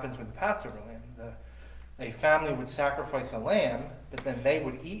what happens with the Passover lamb. A family would sacrifice a lamb, but then they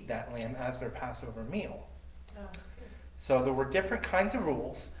would eat that lamb as their Passover meal. Oh, So there were different kinds of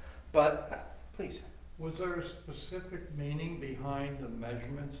rules, but please. Was there a specific meaning behind the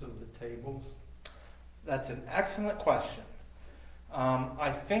measurements of the tables? That's an excellent question.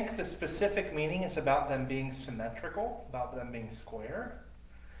 I think the specific meaning is about them being symmetrical, about them being square.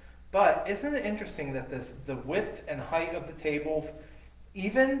 But isn't it interesting that the width and height of the tables,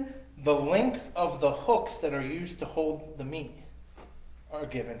 even the length of the hooks that are used to hold the meat are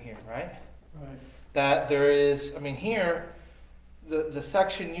given here, right? Right. That there is, I mean here, the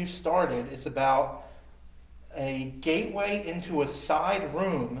section you started is about a gateway into a side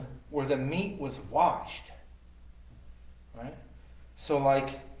room where the meat was washed, right? So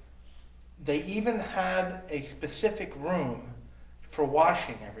like, they even had a specific room for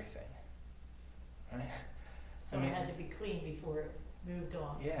washing everything, right? so it had to be clean before it moved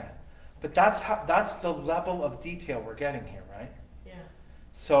on. Yeah, but that's the level of detail we're getting here, right? Yeah.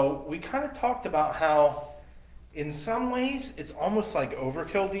 So we kind of talked about how, in some ways, it's almost like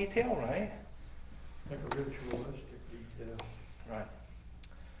overkill detail, right? Like a ritualistic detail. Right.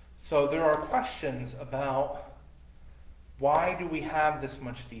 So there are questions about why do we have this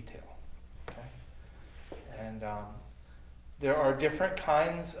much detail? Okay? And there are different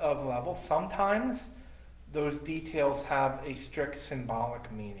kinds of levels. Sometimes those details have a strict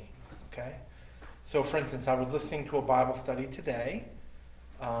symbolic meaning. Okay? So for instance, I was listening to a Bible study today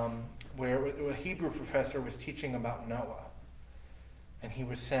where a Hebrew professor was teaching about Noah. And he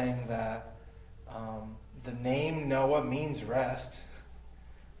was saying that the name Noah means rest,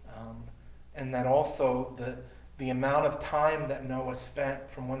 and that also the amount of time that Noah spent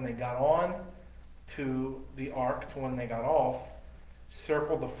from when they got on to the ark to when they got off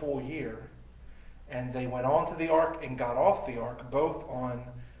circled a full year. And they went on to the ark and got off the ark both on,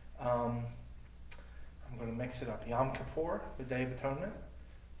 I'm going to mix it up, Yom Kippur, the Day of Atonement.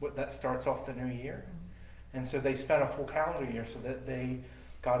 That starts off the new year. And so they spent a full calendar year so that they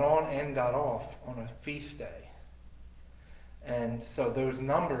got on and got off on a feast day. And so those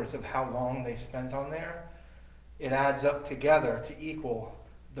numbers of how long they spent on there, it adds up together to equal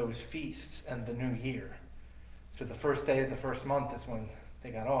those feasts and the new year. So the first day of the first month is when they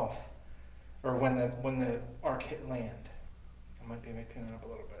got off, or when the ark hit land. I might be mixing it up a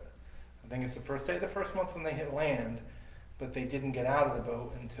little bit. I think it's the first day of the first month when they hit land, but they didn't get out of the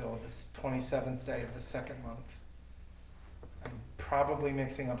boat until the 27th day of the second month. I'm probably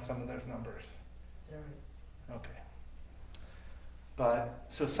mixing up some of those numbers. Is that right? Okay. But,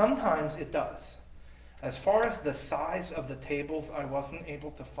 so sometimes it does. As far as the size of the tables, I wasn't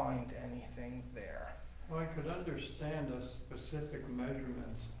able to find anything there. Well, I could understand the specific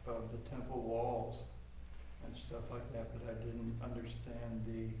measurements of the temple walls and stuff like that, but I didn't understand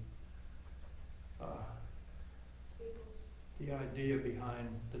the idea behind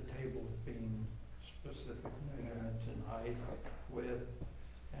the tables being specific measurements in height, width,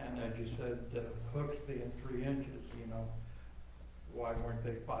 and as you said, the hooks being 3 inches, you know, why weren't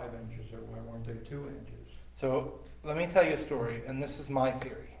they 5 inches or why weren't they 2 inches? So let me tell you a story, and this is my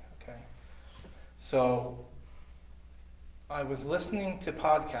theory, okay? So I was listening to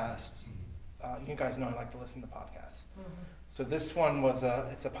podcasts. You guys know I like to listen to podcasts. Mm-hmm. So this one was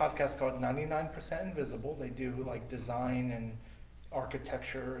it's a podcast called 99% Invisible. They do like design and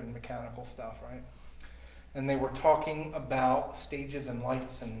architecture and mechanical stuff, right? And they were talking about stages and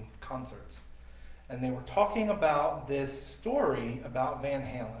lights and concerts. And they were talking about this story about Van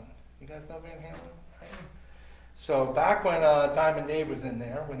Halen. You guys know Van Halen, right? So back when Diamond Dave was in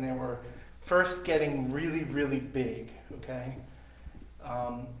there, when they were first getting really, really big, okay,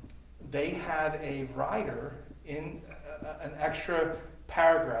 they had a rider in an extra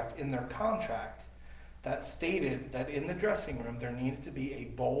paragraph in their contract that stated that in the dressing room there needs to be a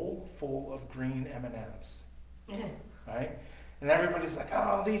bowl full of green M&Ms, right? And everybody's like,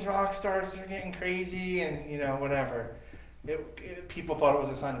 oh, these rock stars are getting crazy and, you know, whatever. People thought it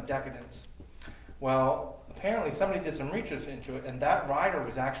was a sign of decadence. Well, apparently somebody did some research into it, and that rider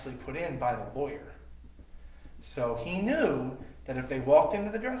was actually put in by the lawyer. So he knew that if they walked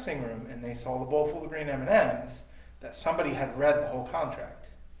into the dressing room and they saw the bowl full of green M&Ms, that somebody had read the whole contract.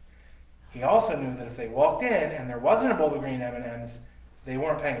 He also knew that if they walked in and there wasn't a bowl of green M&Ms, they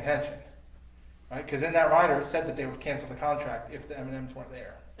weren't paying attention. Right? Because in that rider it said that they would cancel the contract if the M&Ms weren't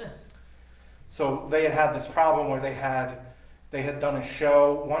there. So they had this problem where they had done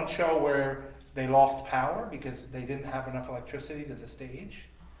one show where they lost power because they didn't have enough electricity to the stage.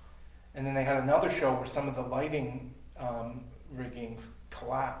 And then they had another show where some of the lighting rigging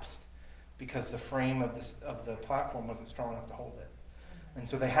collapsed because the frame of the platform wasn't strong enough to hold it. And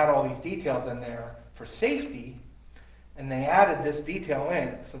so they had all these details in there for safety, and they added this detail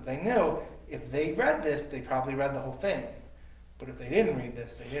in. So they knew if they read this, they probably read the whole thing. But if they didn't read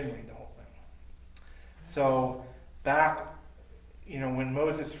this, they didn't read the whole thing. So back, when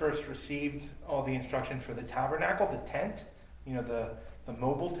Moses first received all the instructions for the tabernacle, the tent, the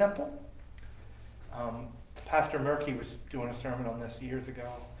mobile temple, Pastor Murky was doing a sermon on this years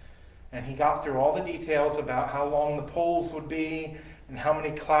ago, and he got through all the details about how long the poles would be, and how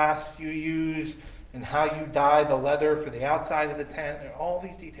many clasps you use, and how you dye the leather for the outside of the tent, and all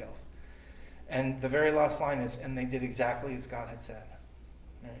these details. And the very last line is, and they did exactly as God had said.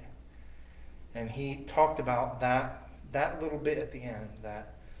 Right? And he talked about that little bit at the end,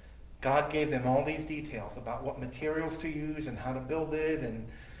 that God gave them all these details about what materials to use and how to build it and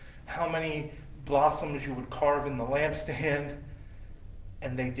how many blossoms you would carve in the lampstand.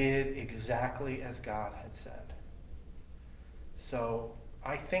 And they did exactly as God had said. So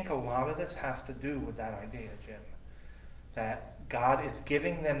I think a lot of this has to do with that idea, Jim, that God is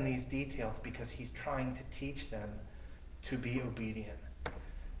giving them these details because he's trying to teach them to be obedient.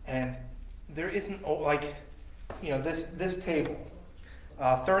 And there isn't, this table,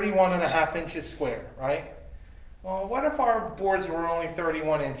 31 and a half inches square, right? Well, what if our boards were only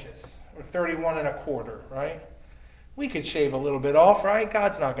 31 inches or 31 and a quarter, right? We could shave a little bit off, right?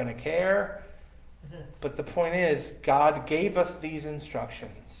 God's not going to care. But the point is, God gave us these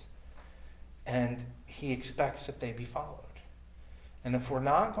instructions, and he expects that they be followed. And if we're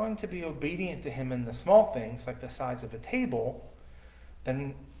not going to be obedient to him in the small things, like the size of a table,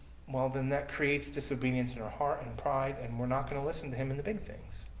 then that creates disobedience in our heart and pride, and we're not going to listen to him in the big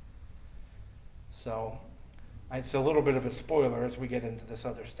things. So it's a little bit of a spoiler as we get into this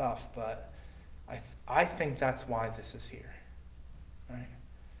other stuff, but I think that's why this is here. Right?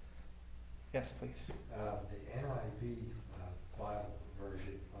 Yes, please. The NIV Bible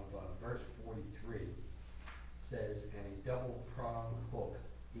version of verse 43 says, and a double-pronged hook,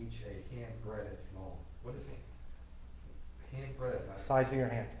 each a handbreadth long. What is it? Handbreadth. Size of your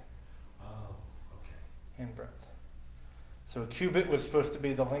hand. Oh, okay. Handbreadth. So a cubit was supposed to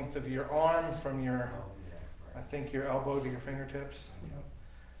be the length of your arm from your, Right. I think, your elbow to your fingertips.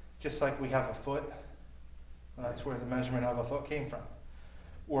 Just like we have a foot. Well, that's where the measurement of a foot came from.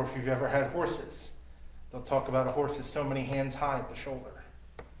 Or if you've ever had horses, they'll talk about a horse is so many hands high at the shoulder.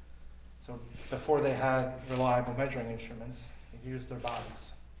 So before they had reliable measuring instruments, they used their bodies.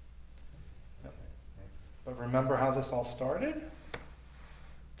 Yep. But remember how this all started?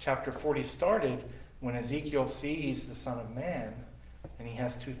 Chapter 40 started when Ezekiel sees the Son of Man, and he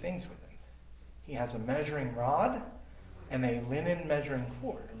has two things with him. He has a measuring rod and a linen measuring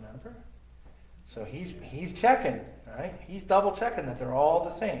cord, remember? So he's checking, right? He's double checking that they're all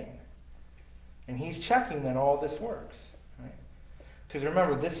the same. And he's checking that all this works, right? Because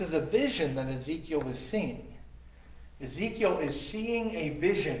remember, this is a vision that Ezekiel is seeing. Ezekiel is seeing a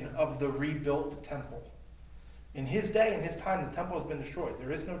vision of the rebuilt temple. In his day, in his time, the temple has been destroyed.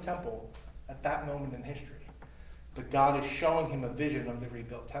 There is no temple at that moment in history. But God is showing him a vision of the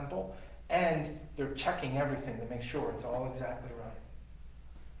rebuilt temple, and they're checking everything to make sure it's all exactly right.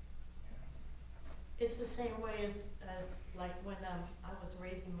 It's the same way as like when I was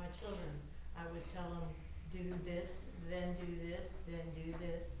raising my children. I would tell them, do this, then do this, then do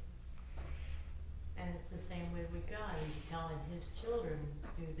this. And it's the same way with God. He's telling his children,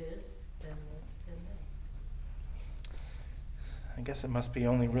 do this, then this, then this. I guess it must be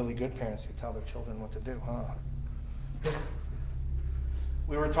only really good parents who tell their children what to do, huh?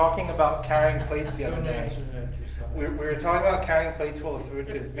 We were talking about carrying plates the other day. We were talking about carrying plates full of food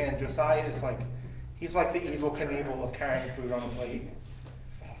because, man, Josiah is like, he's like the evil Knievel of carrying food on a plate.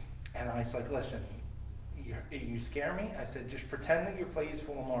 And I was like, listen, you scare me. I said, just pretend that your plate is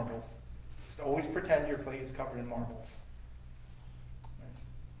full of marbles. Just always pretend your plate is covered in marbles.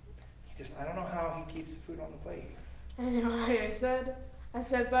 I don't know how he keeps the food on the plate. Anyway, I said,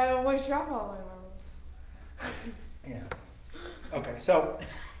 but I always drop all my marbles. Yeah. Okay, so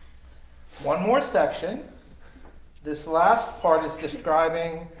one more section. This last part is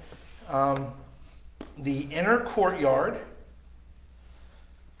describing the inner courtyard.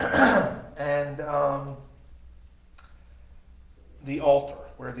 And the altar,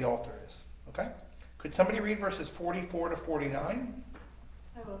 where the altar is. Okay? Could somebody read verses 44 to 49?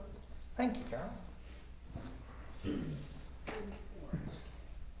 I will. Thank you, Carol.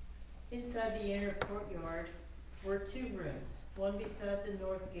 Inside the inner courtyard were 2 rooms, one beside the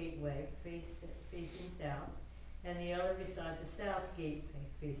north gateway facing south, and the other beside the south gateway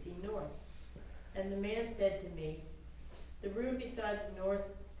facing north. And the man said to me, the room beside the north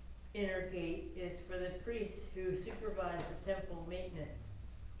inner gate is for the priests who supervise the temple maintenance.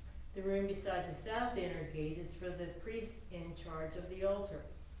 The room beside the south inner gate is for the priests in charge of the altar,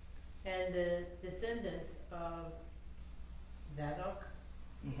 and the descendants of Zadok,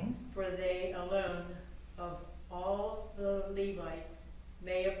 for they alone of all the Levites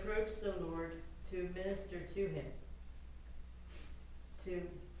may approach the Lord to minister to him. To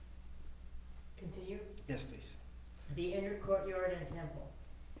continue? Yes, please. The inner courtyard and temple.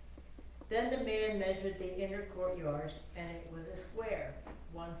 Then the man measured the inner courtyard, and it was a square,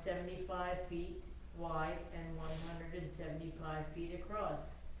 175 feet wide and 175 feet across.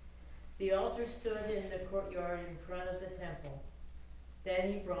 The altar stood in the courtyard in front of the temple.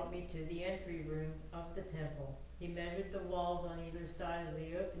 Then he brought me to the entry room of the temple. He measured the walls on either side of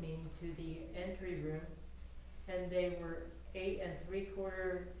the opening to the entry room, and they were 8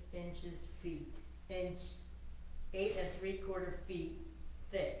 3/4 feet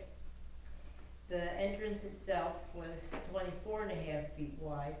thick. The entrance itself was 24.5 feet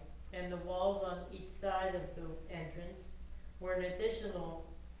wide, and the walls on each side of the entrance were an additional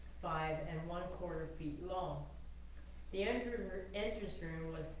 5 1/4 feet long. The entrance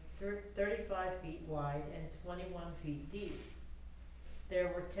room was 35 feet wide and 21 feet deep. There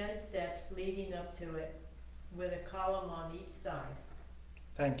were 10 steps leading up to it, with a column on each side.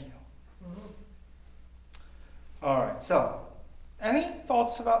 Thank you. All right, so any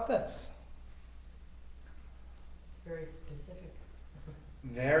thoughts about this? Very specific.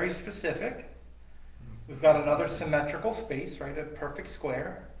 Very specific. We've got another symmetrical space, right? A perfect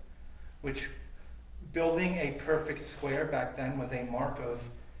square, which building a perfect square back then was a mark of,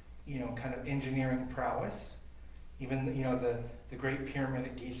 kind of engineering prowess. Even, the Great Pyramid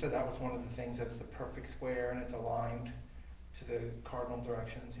at Giza, that was one of the things that it's a perfect square and it's aligned to the cardinal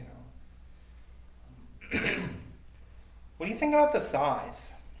directions, What do you think about the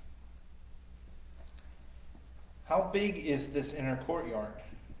size? How big is this inner courtyard?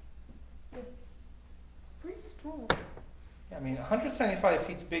 It's pretty strong. I mean, 175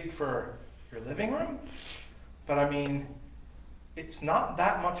 feet's big for your living room, but I mean, it's not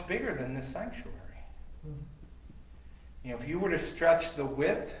that much bigger than this sanctuary. If you were to stretch the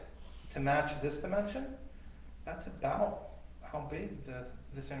width to match this dimension, that's about how big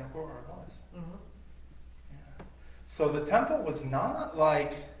this inner courtyard was. Yeah. So the temple was not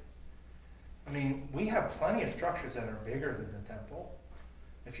like, we have plenty of structures that are bigger than the temple.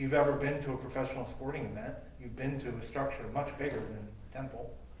 If you've ever been to a professional sporting event, you've been to a structure much bigger than the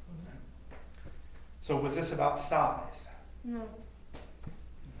temple. So was this about size? No.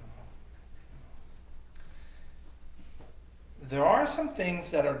 There are some things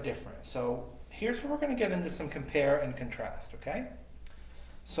that are different. So here's where we're going to get into some compare and contrast, okay?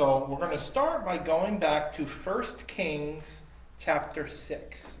 So we're going to start by going back to 1 Kings chapter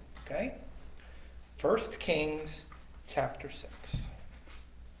 6, okay? 1 Kings chapter 6.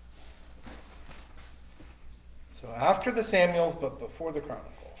 So after the Samuels, but before the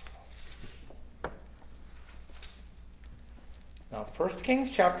Chronicles. Now, 1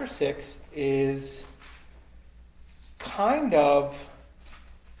 Kings chapter 6 is kind of,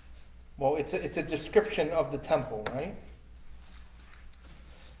 it's a description of the temple, right?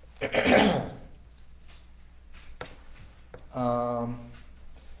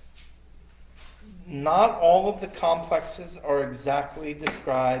 Not all of the complexes are exactly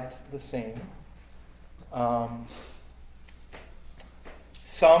described the same.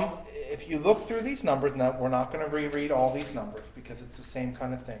 Some, if you look through these numbers, now we're not going to reread all these numbers because it's the same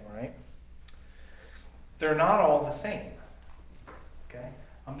kind of thing, right? They're not all the same. Okay?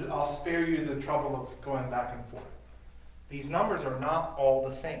 I'll spare you the trouble of going back and forth. These numbers are not all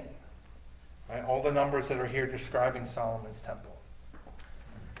the same. Right? All the numbers that are here describing Solomon's temple.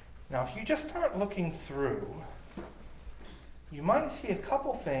 Now, if you just start looking through, you might see a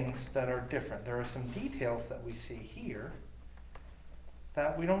couple things that are different. There are some details that we see here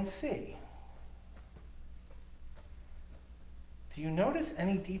that we don't see. Do you notice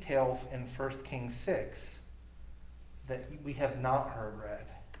any details in 1 Kings 6 that we have not heard read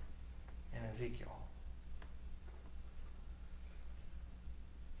in Ezekiel?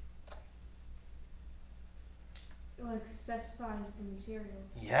 It specifies the material.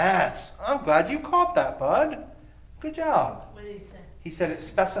 Yes, I'm glad you caught that, bud. Good job. What did he say? He said it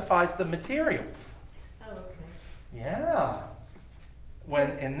specifies the materials. Oh, okay. Yeah.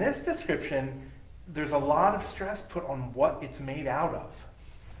 When in this description, there's a lot of stress put on what it's made out of.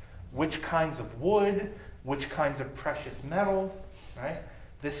 Which kinds of wood, which kinds of precious metals, right?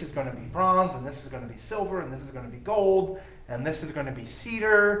 This is going to be bronze, and this is going to be silver, and this is going to be gold, and this is going to be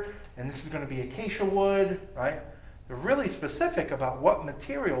cedar, and this is going to be acacia wood, right? They're really specific about what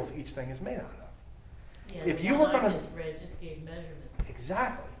materials each thing is made out of. Yeah, If the you one were I gonna- just read just gave measurements.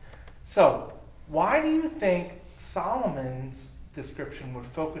 Exactly. So, why do you think Solomon's description would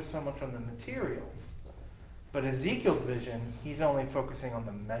focus so much on the materials, but Ezekiel's vision, he's only focusing on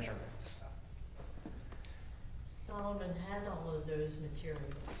the measurements? Solomon had all of those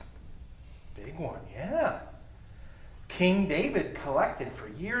materials. Big one, yeah. King David collected for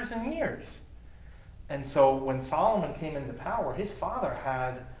years and years. And so when Solomon came into power, his father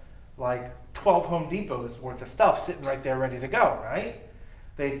had like 12 Home Depots worth of stuff sitting right there ready to go, right?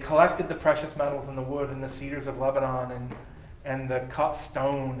 They'd collected the precious metals and the wood and the cedars of Lebanon and the cut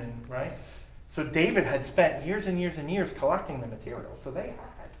stone, and right? So David had spent years and years and years collecting the materials. So they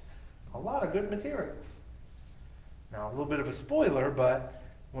had a lot of good materials. Now, a little bit of a spoiler, but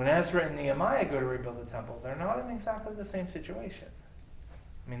when Ezra and Nehemiah go to rebuild the temple, they're not in exactly the same situation.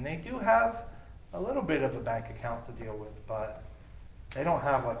 I mean, they do have a little bit of a bank account to deal with, but they don't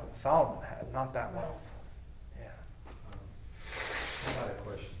have like what Solomon had, not that wealth. Yeah. I got a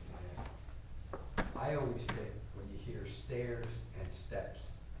question. I always think when you hear stairs and steps,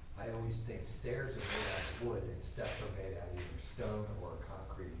 I always think stairs are made out of wood and steps are made out of either stone or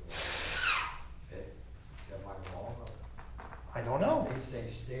concrete. Am I wrong? I don't know. They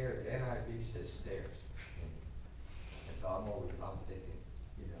say stairs, NIV says stairs. And so I'm thinking,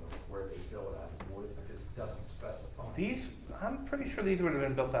 where they build out of wood, because it doesn't specify. I'm pretty sure these would have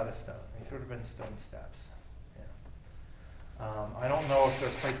been built out of stone. These would have been stone steps. Yeah. I don't know if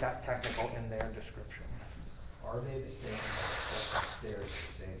they're quite that technical in their description. Are they the same? Are stairs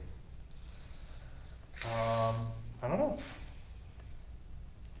the same? I don't know.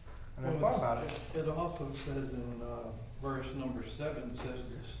 I never thought about it. It also says in verse number 7, says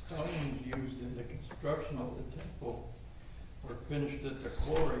the stones used in the construction of the temple were finished at the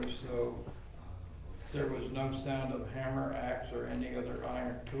quarry, so there was no sound of hammer, axe, or any other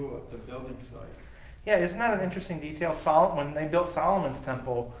iron tool at the building site. Yeah, isn't that an interesting detail? When they built Solomon's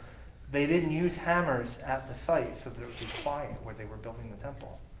temple, they didn't use hammers at the site so that it would be quiet where they were building the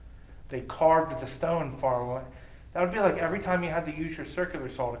temple. They carved the stone far away. That would be like every time you had to use your circular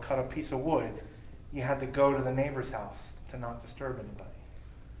saw to cut a piece of wood, you had to go to the neighbor's house to not disturb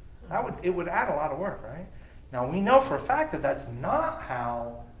anybody. It would add a lot of work, right? Now we know for a fact that that's not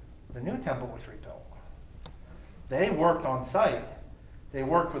how the new temple was rebuilt. They worked on site. They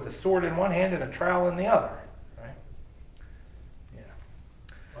worked with a sword in one hand and a trowel in the other, right? Yeah.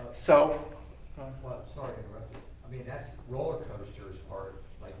 Sorry to interrupt you. I mean, that's roller coasters are,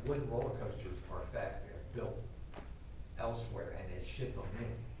 like wooden roller coasters are in fact built elsewhere and they ship them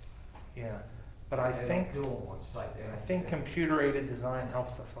in. Yeah, but I They think don't do them on site. computer-aided design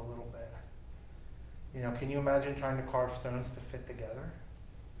helps us a little bit. Can you imagine trying to carve stones to fit together?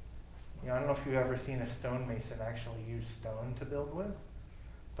 I don't know if you've ever seen a stonemason actually use stone to build with,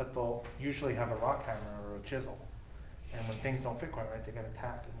 but they'll usually have a rock hammer or a chisel. And when things don't fit quite right, they got to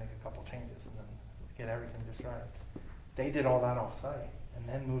tap and make a couple changes and then get everything just right. They did all that off-site and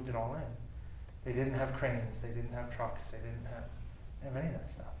then moved it all in. They didn't have cranes, they didn't have trucks, they didn't have any of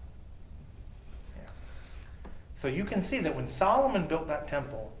that stuff. Yeah. So you can see that when Solomon built that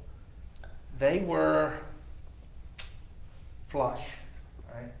temple, they were flush,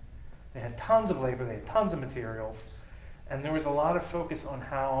 right? They had tons of labor, they had tons of materials, and there was a lot of focus on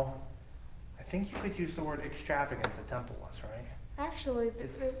how, I think you could use the word extravagant the temple was, right? Actually,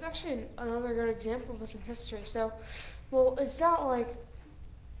 there's actually another good example of this in history. So, it's not like,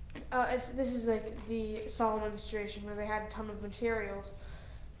 this is like the Solomon situation where they had a ton of materials.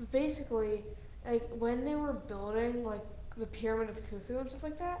 But basically, like when they were building like the Pyramid of Khufu and stuff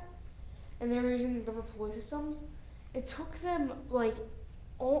like that, and they were using the pulley systems, it took them like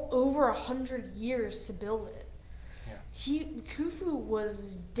over 100 years to build it. Yeah. Khufu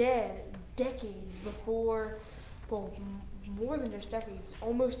was dead decades before, more than just decades,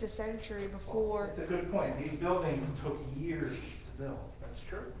 almost a century before. That's a good point. These buildings took years to build. That's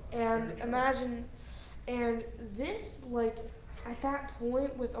true. And imagine, and this, like, at that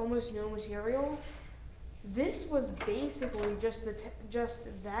point with almost no materials, this was basically just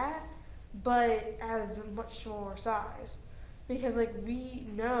that, but at a much smaller size. Because, like, we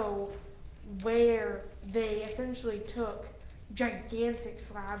know where they essentially took gigantic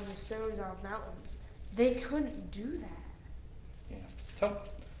slabs of stones out of mountains they couldn't do that. Yeah. So,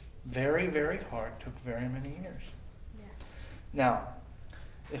 very, very hard. Took very many years. Yeah. Now,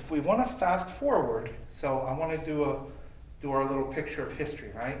 if we want to fast forward, so I want to do our little picture of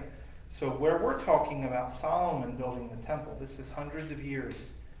history, right? So where we're talking about Solomon building the temple, this is hundreds of years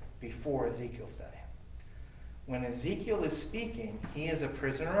before Ezekiel's day. When Ezekiel is speaking, he is a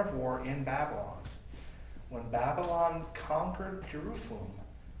prisoner of war in Babylon. When Babylon conquered Jerusalem,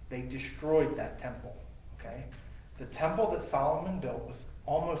 they destroyed that temple. Okay? The temple that Solomon built was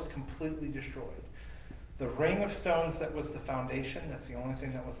almost completely destroyed. The ring of stones that was the foundation, that's the only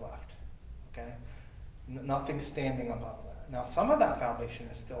thing that was left. Okay? Nothing standing above that. Now, some of that foundation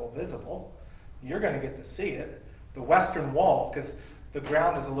is still visible. You're going to get to see it. The western wall, because the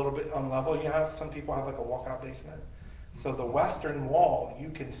ground is a little bit unlevel. Some people have like a walkout basement. So the western wall, you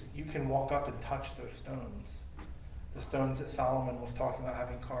can walk up and touch those stones. The stones that Solomon was talking about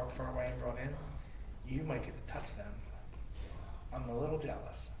having carved far away and brought in, you might get to touch them. I'm a little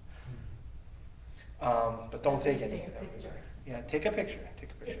jealous. But don't take any. Take a picture. Yeah, take a picture.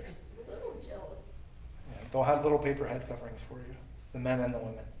 Take a picture. It's a little jealous. Yeah, they'll have little paper head coverings for you, the men and the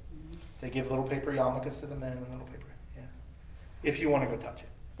women. They give little paper yarmulkes to the men and little paper. Yeah, if you want to go touch it.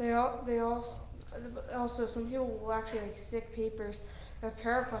 They also some people will actually like stick papers with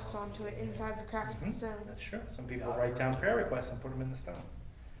prayer requests onto it inside the cracks of the stone. That's true. Some people write down prayer requests and put them in the stone.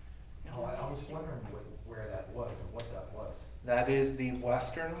 Oh, I was wondering where that was and what that was. That is the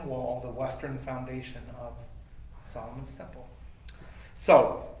western wall, the western foundation of Solomon's temple.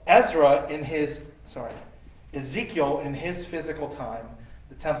 So Ezekiel in his physical time,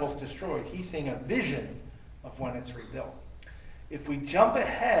 the temple's destroyed. He's seeing a vision of when it's rebuilt. If we jump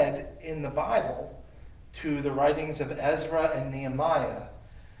ahead in the Bible to the writings of Ezra and Nehemiah,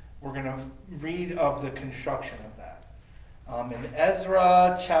 we're going to read of the construction of that. In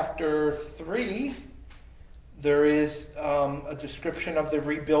Ezra chapter 3, there is a description of the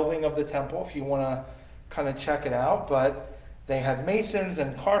rebuilding of the temple, if you want to kind of check it out. But they had masons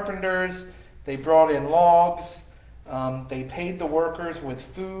and carpenters. They brought in logs. They paid the workers with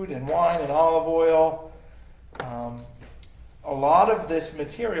food and wine and olive oil. A lot of this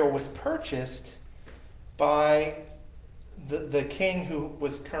material was purchased by the king who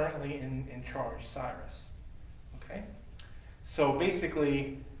was currently in charge, Cyrus. Okay? So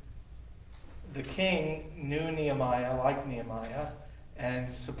basically, the king knew Nehemiah, liked Nehemiah,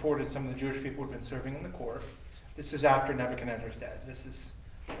 and supported some of the Jewish people who had been serving in the court. This is after Nebuchadnezzar's dead. This is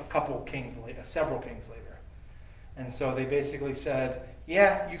several kings later. And so they basically said,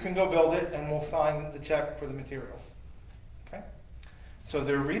 yeah, you can go build it, and we'll sign the check for the materials. Okay? So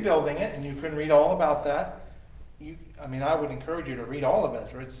they're rebuilding it, and you can read all about that. I would encourage you to read all of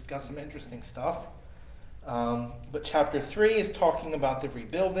Ezra. It's got some interesting stuff. But chapter 3 is talking about the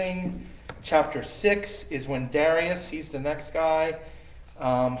rebuilding. Chapter 6 is when Darius, he's the next guy,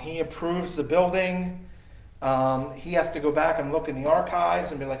 he approves the building. He has to go back and look in the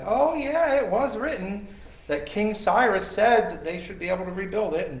archives and be like, oh yeah, it was written that King Cyrus said that they should be able to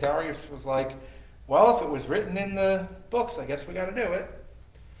rebuild it. And Darius was like, well, if it was written in the books, I guess we got to do it.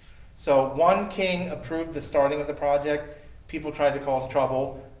 So one king approved the starting of the project. People tried to cause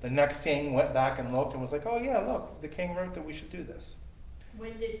trouble. The next king went back and looked and was like, oh yeah, look, the king wrote that we should do this.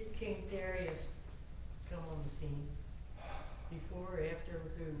 When did King Darius come on the scene? Before or after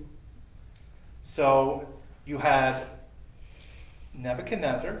who? So you had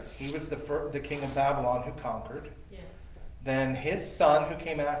Nebuchadnezzar. He was the king of Babylon who conquered. Yes. Then his son who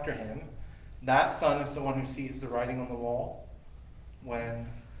came after him, that son is the one who sees the writing on the wall when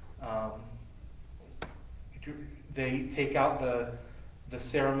they take out the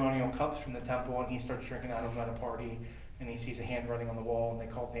ceremonial cups from the temple and he starts drinking out of them at a party and he sees a handwriting on the wall and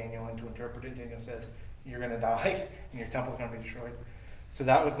they call Daniel in to interpret it. Daniel says, you're going to die and your temple's going to be destroyed. So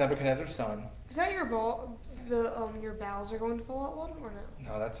that was Nebuchadnezzar's son. Is that your your bowels are going to fall out one or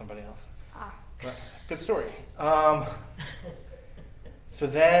no? No, that's somebody else. Ah. But, good story. So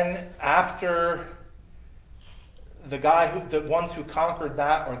then after the ones who conquered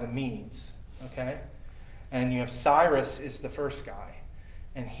that are the Medes, okay? And you have Cyrus is the first guy.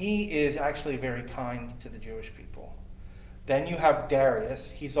 And he is actually very kind to the Jewish people. Then you have Darius,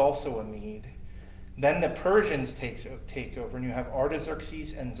 he's also a Mede. Then the Persians take over, and you have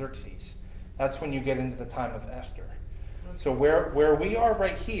Artaxerxes and Xerxes. That's when you get into the time of Esther. So where we are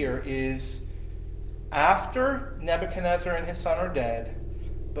right here is after Nebuchadnezzar and his son are dead,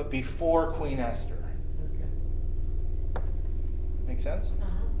 but before Queen Esther. Okay. Make sense?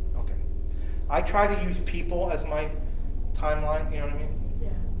 Uh-huh. Okay. I try to use people as my timeline, you know what I mean?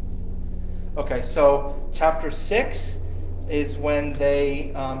 Yeah. Okay, so chapter 6 is when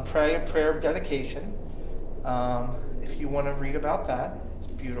they pray a prayer of dedication. If you want to read about that,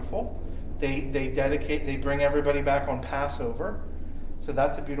 it's beautiful. They bring everybody back on Passover. So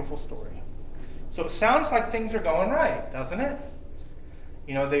that's a beautiful story. So it sounds like things are going right, doesn't it?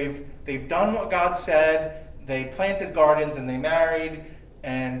 You know, they've done what God said. They planted gardens and they married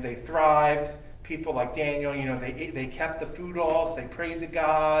and they thrived. People like Daniel, you know, they kept the food laws. They prayed to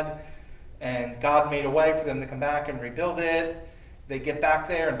God, and God made a way for them to come back and rebuild it. They get back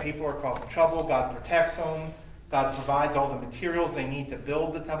there and people are causing trouble. God protects them. God provides all the materials they need to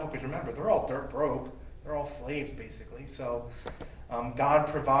build the temple. Because remember, they're all dirt broke. They're all slaves, basically. So God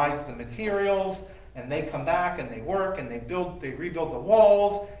provides the materials, and they come back and they work and they rebuild the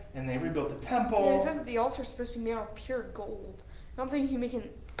walls and they rebuild the temple. Yeah, it says that the altar is supposed to be made out of pure gold. I don't think you can make an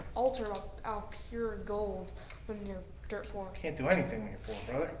altar out of pure gold when you're dirt poor. Can't do anything when you're poor,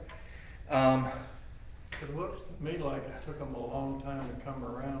 brother. It looks to me like it took them a long time to come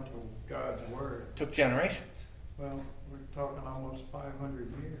around to God's word. Took generations. Well, we're talking almost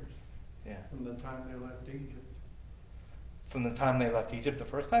 500 years Yeah. from the time they left Egypt. From the time they left Egypt the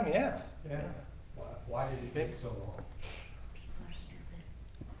first time, yeah. Yeah, Why did it take so long? People are stupid.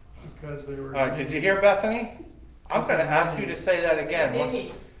 because they were. All right, did you hear Bethany? I'm going to ask you to say that again.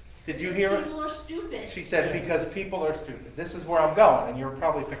 Did you hear it? People are stupid. She said, because people are stupid. This is where I'm going, and you're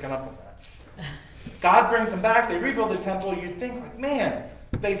probably picking up on that. God brings them back, they rebuild the temple, you'd think, like, man,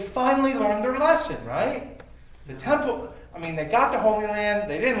 they finally learned their lesson, right? The temple, I mean, they got the Holy Land,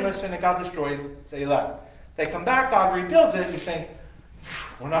 they didn't listen, it got destroyed, they left. They come back, God rebuilds it, you think,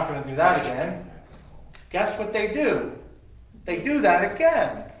 we're not going to do that again. Guess what they do? They do that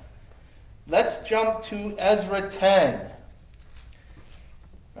again. Let's jump to Ezra 10.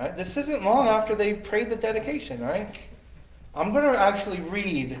 Right? This isn't long after they prayed the dedication, right? I'm going to actually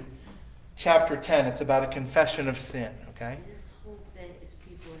read chapter 10. It's about a confession of sin, okay? This whole bit is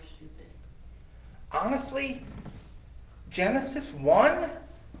people are stupid. Honestly, Genesis 1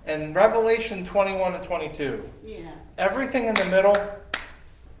 and Revelation 21 and 22. Yeah. Everything in the middle,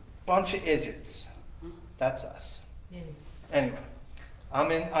 bunch of idiots. That's us. Yes. Anyway,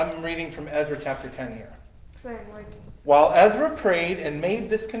 I'm reading from Ezra chapter 10 here. Same, like, While Ezra prayed and made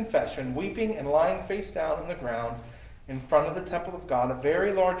this confession, weeping and lying face down on the ground in front of the temple of God, a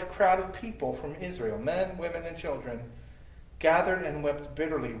very large crowd of people from Israel, men, women, and children, gathered and wept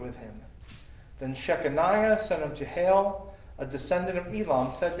bitterly with him. Then Shechaniah, son of Jehiel, a descendant of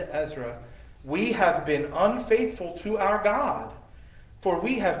Elam, said to Ezra, "We have been unfaithful to our God, for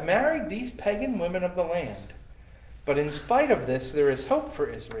we have married these pagan women of the land. But in spite of this, there is hope for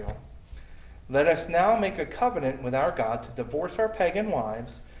Israel. Let us now make a covenant with our God to divorce our pagan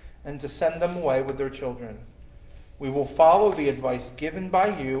wives and to send them away with their children. We will follow the advice given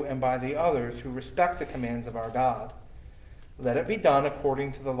by you and by the others who respect the commands of our God. Let it be done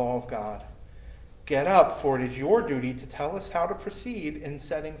according to the law of God. Get up, for it is your duty to tell us how to proceed in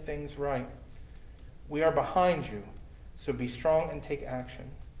setting things right. We are behind you, so be strong and take action."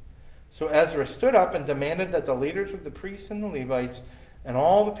 So Ezra stood up and demanded that the leaders of the priests and the Levites and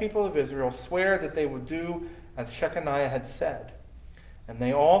all the people of Israel swear that they would do as Shechaniah had said. And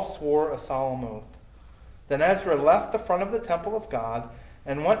they all swore a solemn oath. Then Ezra left the front of the temple of God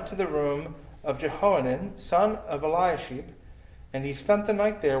and went to the room of Jehohanan, son of Eliashib, and he spent the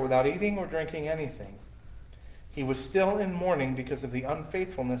night there without eating or drinking anything. He was still in mourning because of the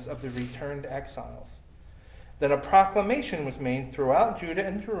unfaithfulness of the returned exiles. Then a proclamation was made throughout Judah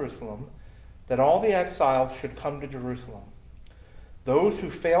and Jerusalem that all the exiles should come to Jerusalem. Those who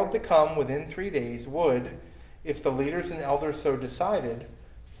failed to come within 3 days would, if the leaders and elders so decided,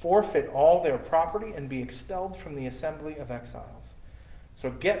 forfeit all their property and be expelled from the assembly of exiles. So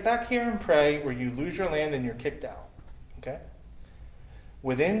get back here and pray, or you lose your land and you're kicked out. Okay?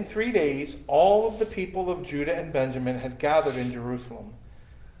 Within 3 days, all of the people of Judah and Benjamin had gathered in Jerusalem.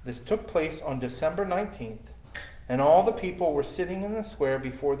 This took place on December 19th, and all the people were sitting in the square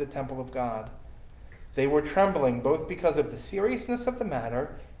before the temple of God. They were trembling both because of the seriousness of the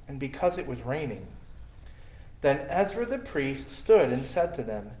matter and because it was raining. Then Ezra the priest stood and said to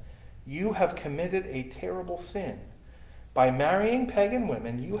them, "You have committed a terrible sin. By marrying pagan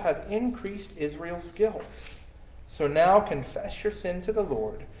women, you have increased Israel's guilt. So now confess your sin to the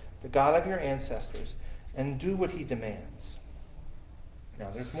Lord, the God of your ancestors, and do what he demands."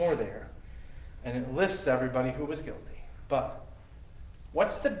 Now there's more there, and it lists everybody who was guilty. But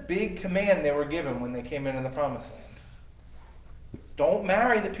what's the big command they were given when they came into the promised land? Don't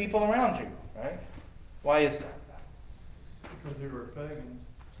marry the people around you, right? Why is that? Because they were pagans.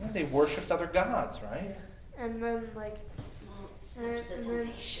 Yeah, they worshipped other gods, right? and then like, Small and, steps to and then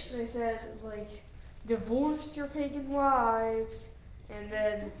temptation. they said like, divorce your pagan wives, and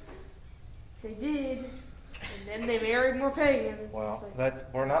then they did, And then they married more pagans. It's Well,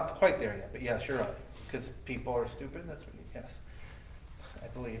 like- we're not quite there yet, but yes, you're right. Because people are stupid, that's what yes. I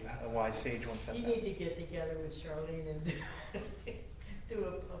believe a wise sage once said You that. need to get together with Charlene and do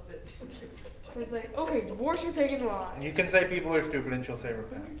a puppet. It's like, okay, divorce your pagan wife. You can say people are stupid and she'll say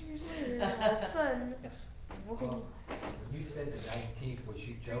repent. 100 years later, all of a sudden, Yes. Well, when you said the 19th, was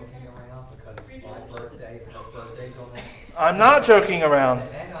you joking around because my birthday, her birthday's on that? I'm not joking The around.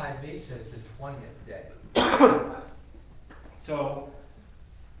 NIV says the 20th day. So,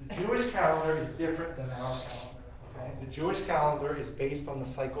 the Jewish calendar is different than our calendar. Okay? The Jewish calendar is based on the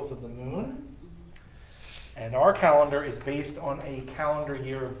cycles of the moon, and our calendar is based on a calendar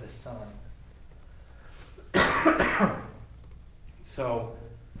year of the sun. So,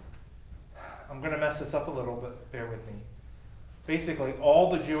 I'm going to mess this up a little, but bear with me. Basically,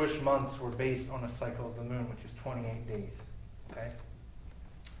 all the Jewish months were based on a cycle of the moon, which is 28 days. Okay?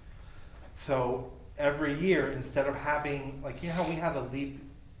 So, every year, instead of having, like, you know how we have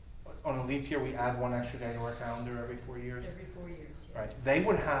on a leap year, we add one extra day to our calendar every 4 years? Every 4 years, yeah. Right. They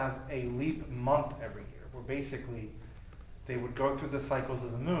would have a leap month every year, where basically they would go through the cycles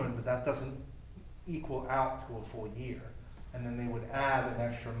of the moon, but that doesn't equal out to a full year. And then they would add an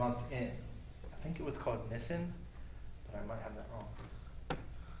extra month in. I think it was called Nisan, but I might have that wrong.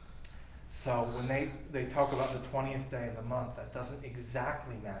 So when they talk about the 20th day of the month, that doesn't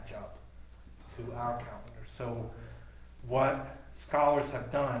exactly match up to our calendar. So what scholars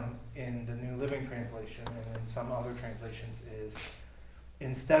have done in the New Living Translation and in some other translations is,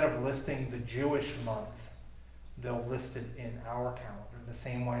 instead of listing the Jewish month, they'll list it in our calendar, the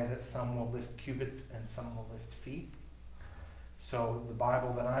same way that some will list cubits and some will list feet. So the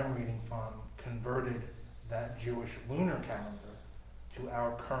Bible that I'm reading from converted that Jewish lunar calendar to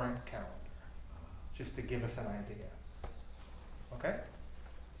our current calendar, just to give us an idea. Okay?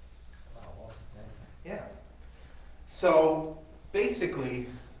 Wow, awesome. Yeah. So basically,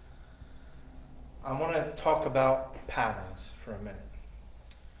 I want to talk about patterns for a minute.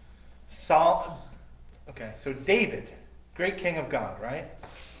 Okay, so David, great king of God, right?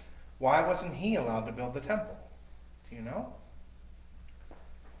 Why wasn't he allowed to build the temple? Do you know?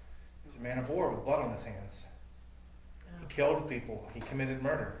 He was a man of war with blood on his hands. He killed people. He committed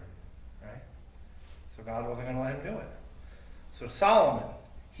murder, right? So God wasn't going to let him do it. So Solomon,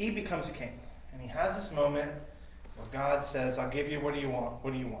 he becomes king. And he has this moment where God says, I'll give you, what do you want?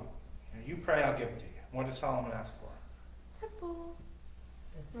 What do you want? You pray, I'll give it to you. What does Solomon ask for? Temple.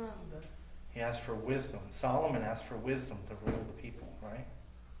 That's Sheba. He asked for wisdom. Solomon asked for wisdom to rule the people, right?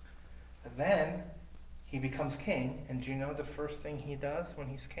 And then he becomes king, and do you know the first thing he does when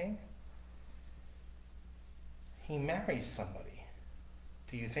he's king? He marries somebody.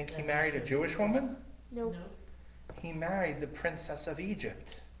 Do you think he married a Jewish woman? Nope. No. He married the princess of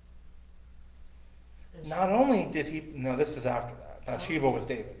Egypt. That's Not only did he, no, this is after that. Bathsheba was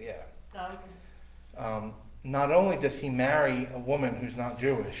David, yeah. Okay. Not only does he marry a woman who's not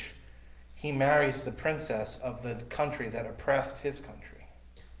Jewish, he marries the princess of the country that oppressed his country.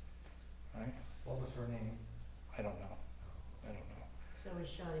 Right? What was her name? I don't know. I don't know. So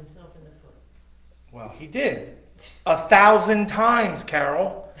he shot himself in the foot. Well, he did. 1,000 times,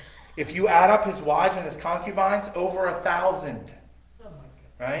 Carol. If you add up his wives and his concubines, over 1,000. Oh my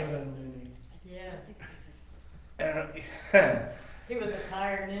God. Right? Yeah. And He was a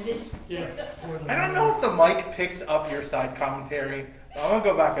tired ninja. Yeah. I don't know if the mic picks up your side commentary. I'm going to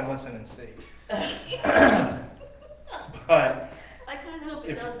go back and listen and see. But I kind of hope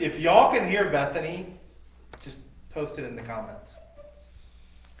it does. if y'all can hear Bethany, just post it in the comments.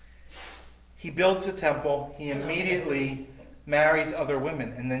 He builds the temple. He immediately marries other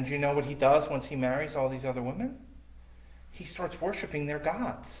women. And then do you know what he does once he marries all these other women? He starts worshiping their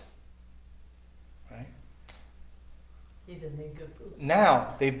gods. Right? He's a nincompoop.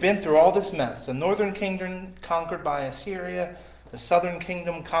 Now, they've been through all this mess. The northern kingdom conquered by Assyria. The southern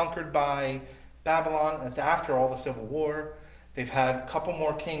kingdom conquered by Babylon. That's after all the civil war. They've had a couple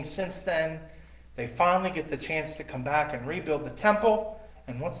more kings since then. They finally get the chance to come back and rebuild the temple.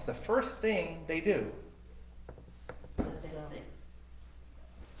 And what's the first thing they do? That's, Things.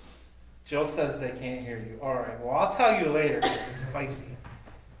 Jill says they can't hear you. All right, well, I'll tell you later because it's spicy.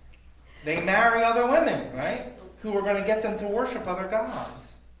 They marry other women, right? Who are going to get them to worship other gods.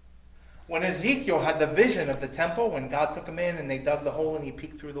 When Ezekiel had the vision of the temple, when God took him in and they dug the hole and he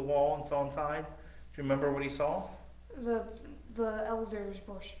peeked through the wall and saw inside, do you remember what he saw? The elders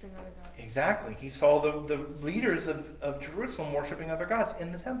worshiping other gods. Exactly. He saw the leaders of Jerusalem worshiping other gods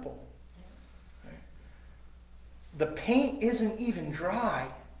in the temple. Right? The paint isn't even dry,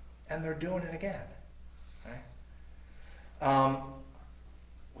 and they're doing it again. Right?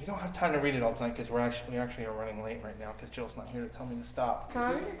 We don't have time to read it all tonight because we actually are running late right now because Jill's not here to tell me to stop. Can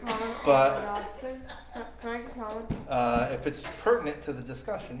I make a comment But- on the odds thing? Can I make a comment? If it's pertinent to the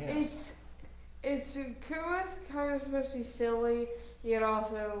discussion, yes. It's kind of supposed to be silly, yet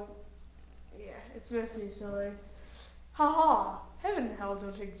also, yeah, it's supposed to be silly. Haha, heaven and hell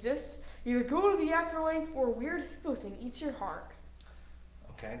don't exist. Either go to the afterlife or a weird hippo thing eats your heart.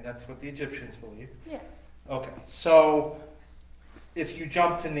 Okay, that's what the Egyptians believed. Yes. Okay, so if you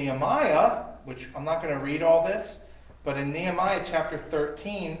jump to Nehemiah, which I'm not going to read all this, but in Nehemiah chapter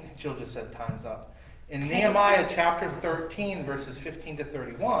 13, Jill just said time's up. In Nehemiah chapter 13, verses 15 to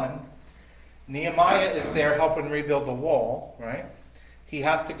 31, Nehemiah is there helping rebuild the wall, right? He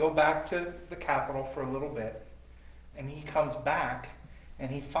has to go back to the capital for a little bit, and he comes back, and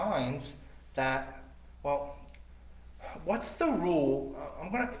he finds that, well, what's the rule?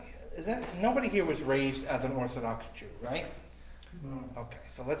 Nobody here was raised as an Orthodox Jew, right? No. Okay,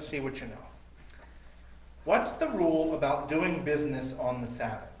 so let's see what you know. What's the rule about doing business on the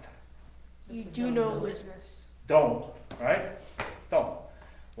Sabbath? You That's a do dumb no village. business. Don't, right? Don't.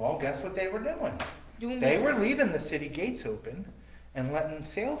 Well, guess what they were doing? They were leaving the city gates open and letting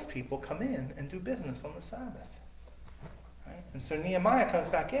salespeople come in and do business on the Sabbath. Right? And so Nehemiah comes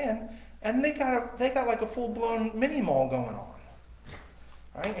back in, and they got like a full-blown mini mall going on.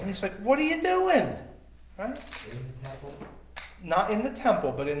 Right? And he's like, "What are you doing?" Right? In the temple. Not in the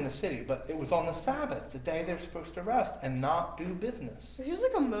temple, but in the city. But it was on the Sabbath, the day they're supposed to rest and not do business. It's just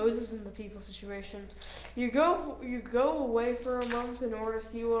like a Moses and the people situation. You go away for a month in order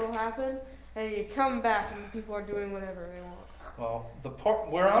to see what will happen, and you come back and the people are doing whatever they want. Well, the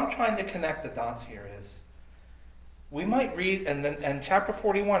part where I'm trying to connect the dots here is, we might read, and chapter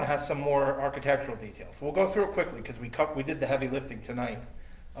 41 has some more architectural details. We'll go through it quickly because we did the heavy lifting tonight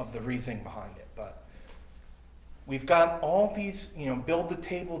of the reasoning behind it. But we've got all these, build the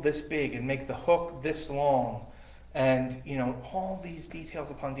table this big and make the hook this long, and all these details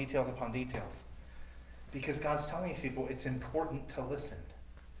upon details upon details. Because God's telling these people it's important to listen.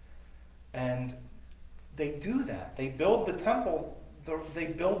 And they do that. They build the temple, they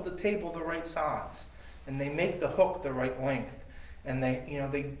build the table the right size, and they make the hook the right length, and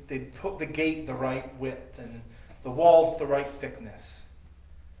they put the gate the right width, and the walls the right thickness.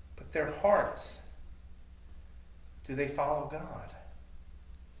 But their hearts, do they follow God?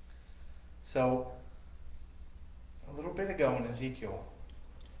 So, a little bit ago in Ezekiel,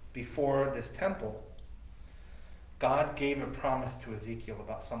 before this temple, God gave a promise to Ezekiel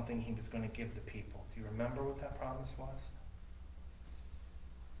about something he was going to give the people. Do you remember what that promise was?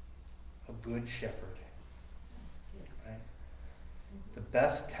 A good shepherd. Right? The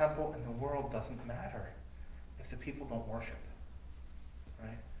best temple in the world doesn't matter if the people don't worship.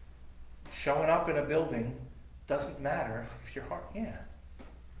 Right? Showing up in a building doesn't matter if your heart,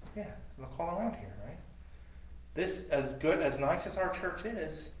 look all around here, right? This, as nice as our church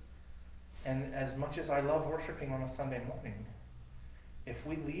is, and as much as I love worshiping on a Sunday morning, if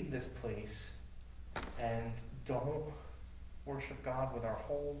we leave this place and don't worship God with our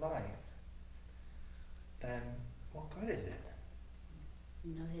whole life, then what good is it?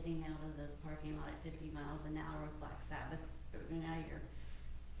 Hitting out of the parking lot at 50 miles an hour with Black Sabbath, opening out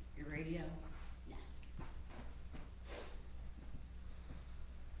your radio. Yeah.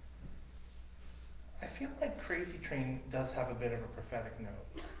 I feel like Crazy Train does have a bit of a prophetic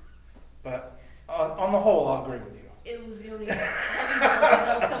note. But on the whole, I'll agree with you. It was the only heavy metal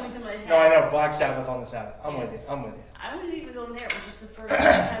that was coming to my head. No, I know, Black Sabbath on the Sabbath. I'm with you. I wasn't even going there. It was just the first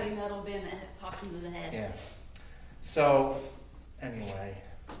heavy metal band that had popped into the head. Yeah. So, anyway,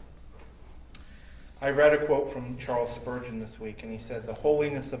 I read a quote from Charles Spurgeon this week, and he said, "The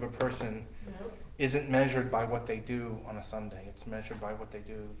holiness of a person isn't measured by what they do on a Sunday. It's measured by what they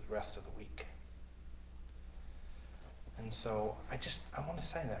do the rest of the week." And so I want to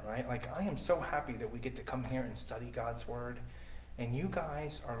say that, right? Like, I am so happy that we get to come here and study God's Word. And you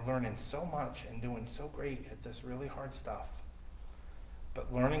guys are learning so much and doing so great at this really hard stuff.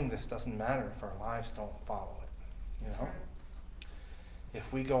 But learning this doesn't matter if our lives don't follow it,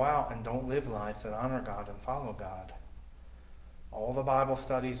 If we go out and don't live lives that honor God and follow God, all the Bible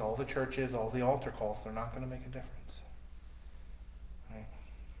studies, all the churches, all the altar calls, they're not going to make a difference. Right?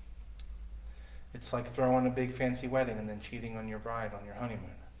 It's like throwing a big fancy wedding and then cheating on your bride on your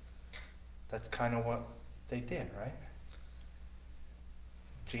honeymoon. That's kind of what they did, right?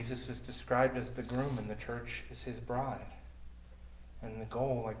 Jesus is described as the groom and the church is his bride. And the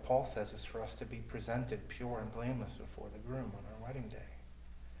goal, like Paul says, is for us to be presented pure and blameless before the groom on our wedding day.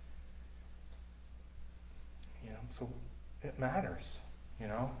 So it matters,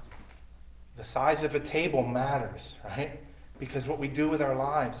 The size of a table matters, right? Because what we do with our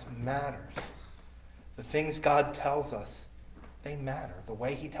lives matters. The things God tells us, they matter. The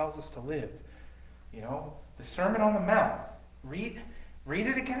way he tells us to live. You know, the Sermon on the Mount. Read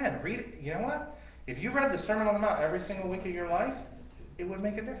it again. Read it. You know what? If you read the Sermon on the Mount every single week of your life, it would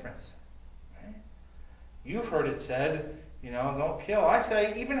make a difference. Right? You've heard it said, you know, don't kill. I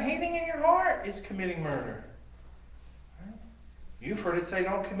say, even hating in your heart is committing murder. Right? You've heard it say,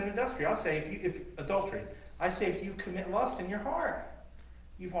 don't commit adultery. I'll say, if adultery. I say, if you commit lust in your heart,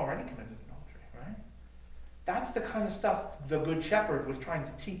 you've already committed adultery, right? That's the kind of stuff the Good Shepherd was trying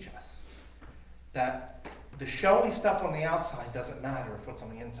to teach us. That the showy stuff on the outside doesn't matter if what's on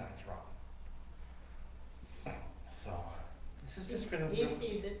the inside is wrong. So, this has just been... He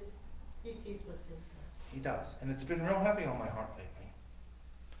sees it. He sees what's inside. He does. And it's been real heavy on my heart lately.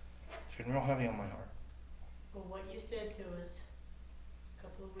 It's been real heavy on my heart. Well, what you said to us a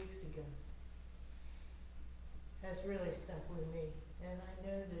couple of weeks ago has really stuck with me. And I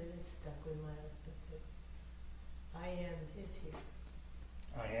know that it's stuck with my husband too. I am is here.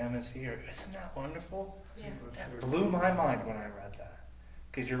 I am is here. Isn't that wonderful? Yeah. That blew my mind when I read that.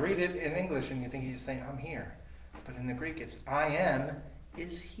 Because you read it in English and you think he's saying, I'm here. But in the Greek it's, I am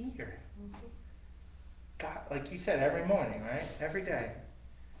is here. Mm-hmm. God, like you said, every morning, right? Every day.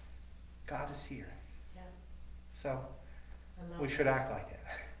 God is here. Yeah. So, I love we it. should act like it.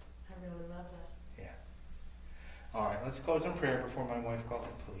 I really love that. Yeah. All right, let's close in prayer before my wife calls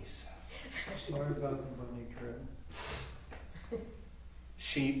the police. Sorry about the bunny trip.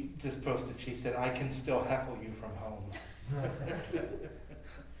 She just posted, she said, I can still heckle you from home.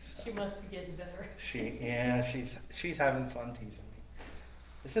 She must be getting better. She's having fun teasing me.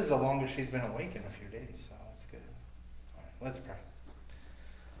 This is the longest she's been awake in a few days, so it's good. All right, let's pray.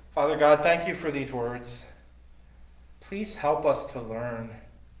 Father God, thank you for these words. Please help us to learn.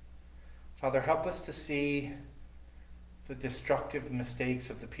 Father, help us to see the destructive mistakes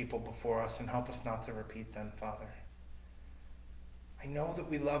of the people before us and help us not to repeat them, Father. I know that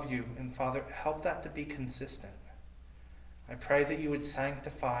we love you, and Father, help that to be consistent. I pray that you would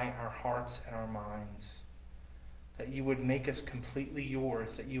sanctify our hearts and our minds, that you would make us completely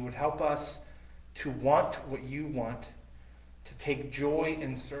yours, that you would help us to want what you want, to take joy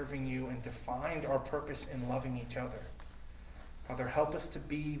in serving you, and to find our purpose in loving each other. Father, help us to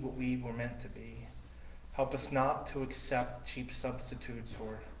be what we were meant to be. Help us not to accept cheap substitutes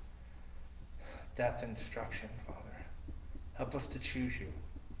for death and destruction, Father. Help us to choose you.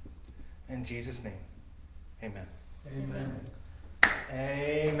 In Jesus' name, amen. Amen.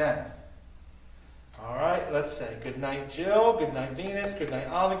 Amen. All right, let's say good night, Jill. Good night, Venus. Good night,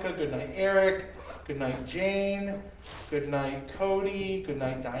 Annika. Good night, Eric. Good night, Jane. Good night, Cody. Good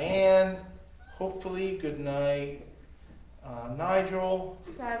night, Diane. Hopefully, good night, Nigel.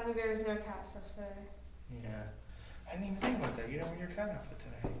 Sadly, there is no cat stuff today. Yeah. I didn't even think about that. You don't wear your cat outfit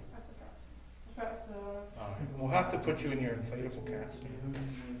today. I forgot the... All right. We'll have to put you in your inflatable cat suit.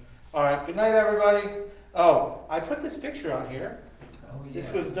 All right. Good night, everybody. Oh, I put this picture out here. Oh, This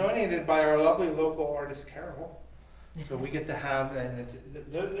yeah. was donated by our lovely local artist, Carol. So we get to have, and it's,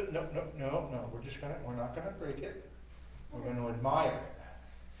 no, we're not gonna break it. We're gonna admire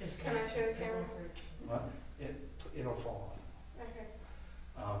it. Can I show the camera? What? It'll fall Okay.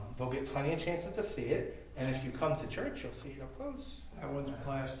 off. They'll get plenty of chances to see it, and if you come to church, you'll see it up close. That one's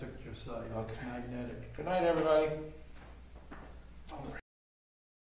plastic, Josiah. It's Okay. magnetic. Good night, everybody. Don't break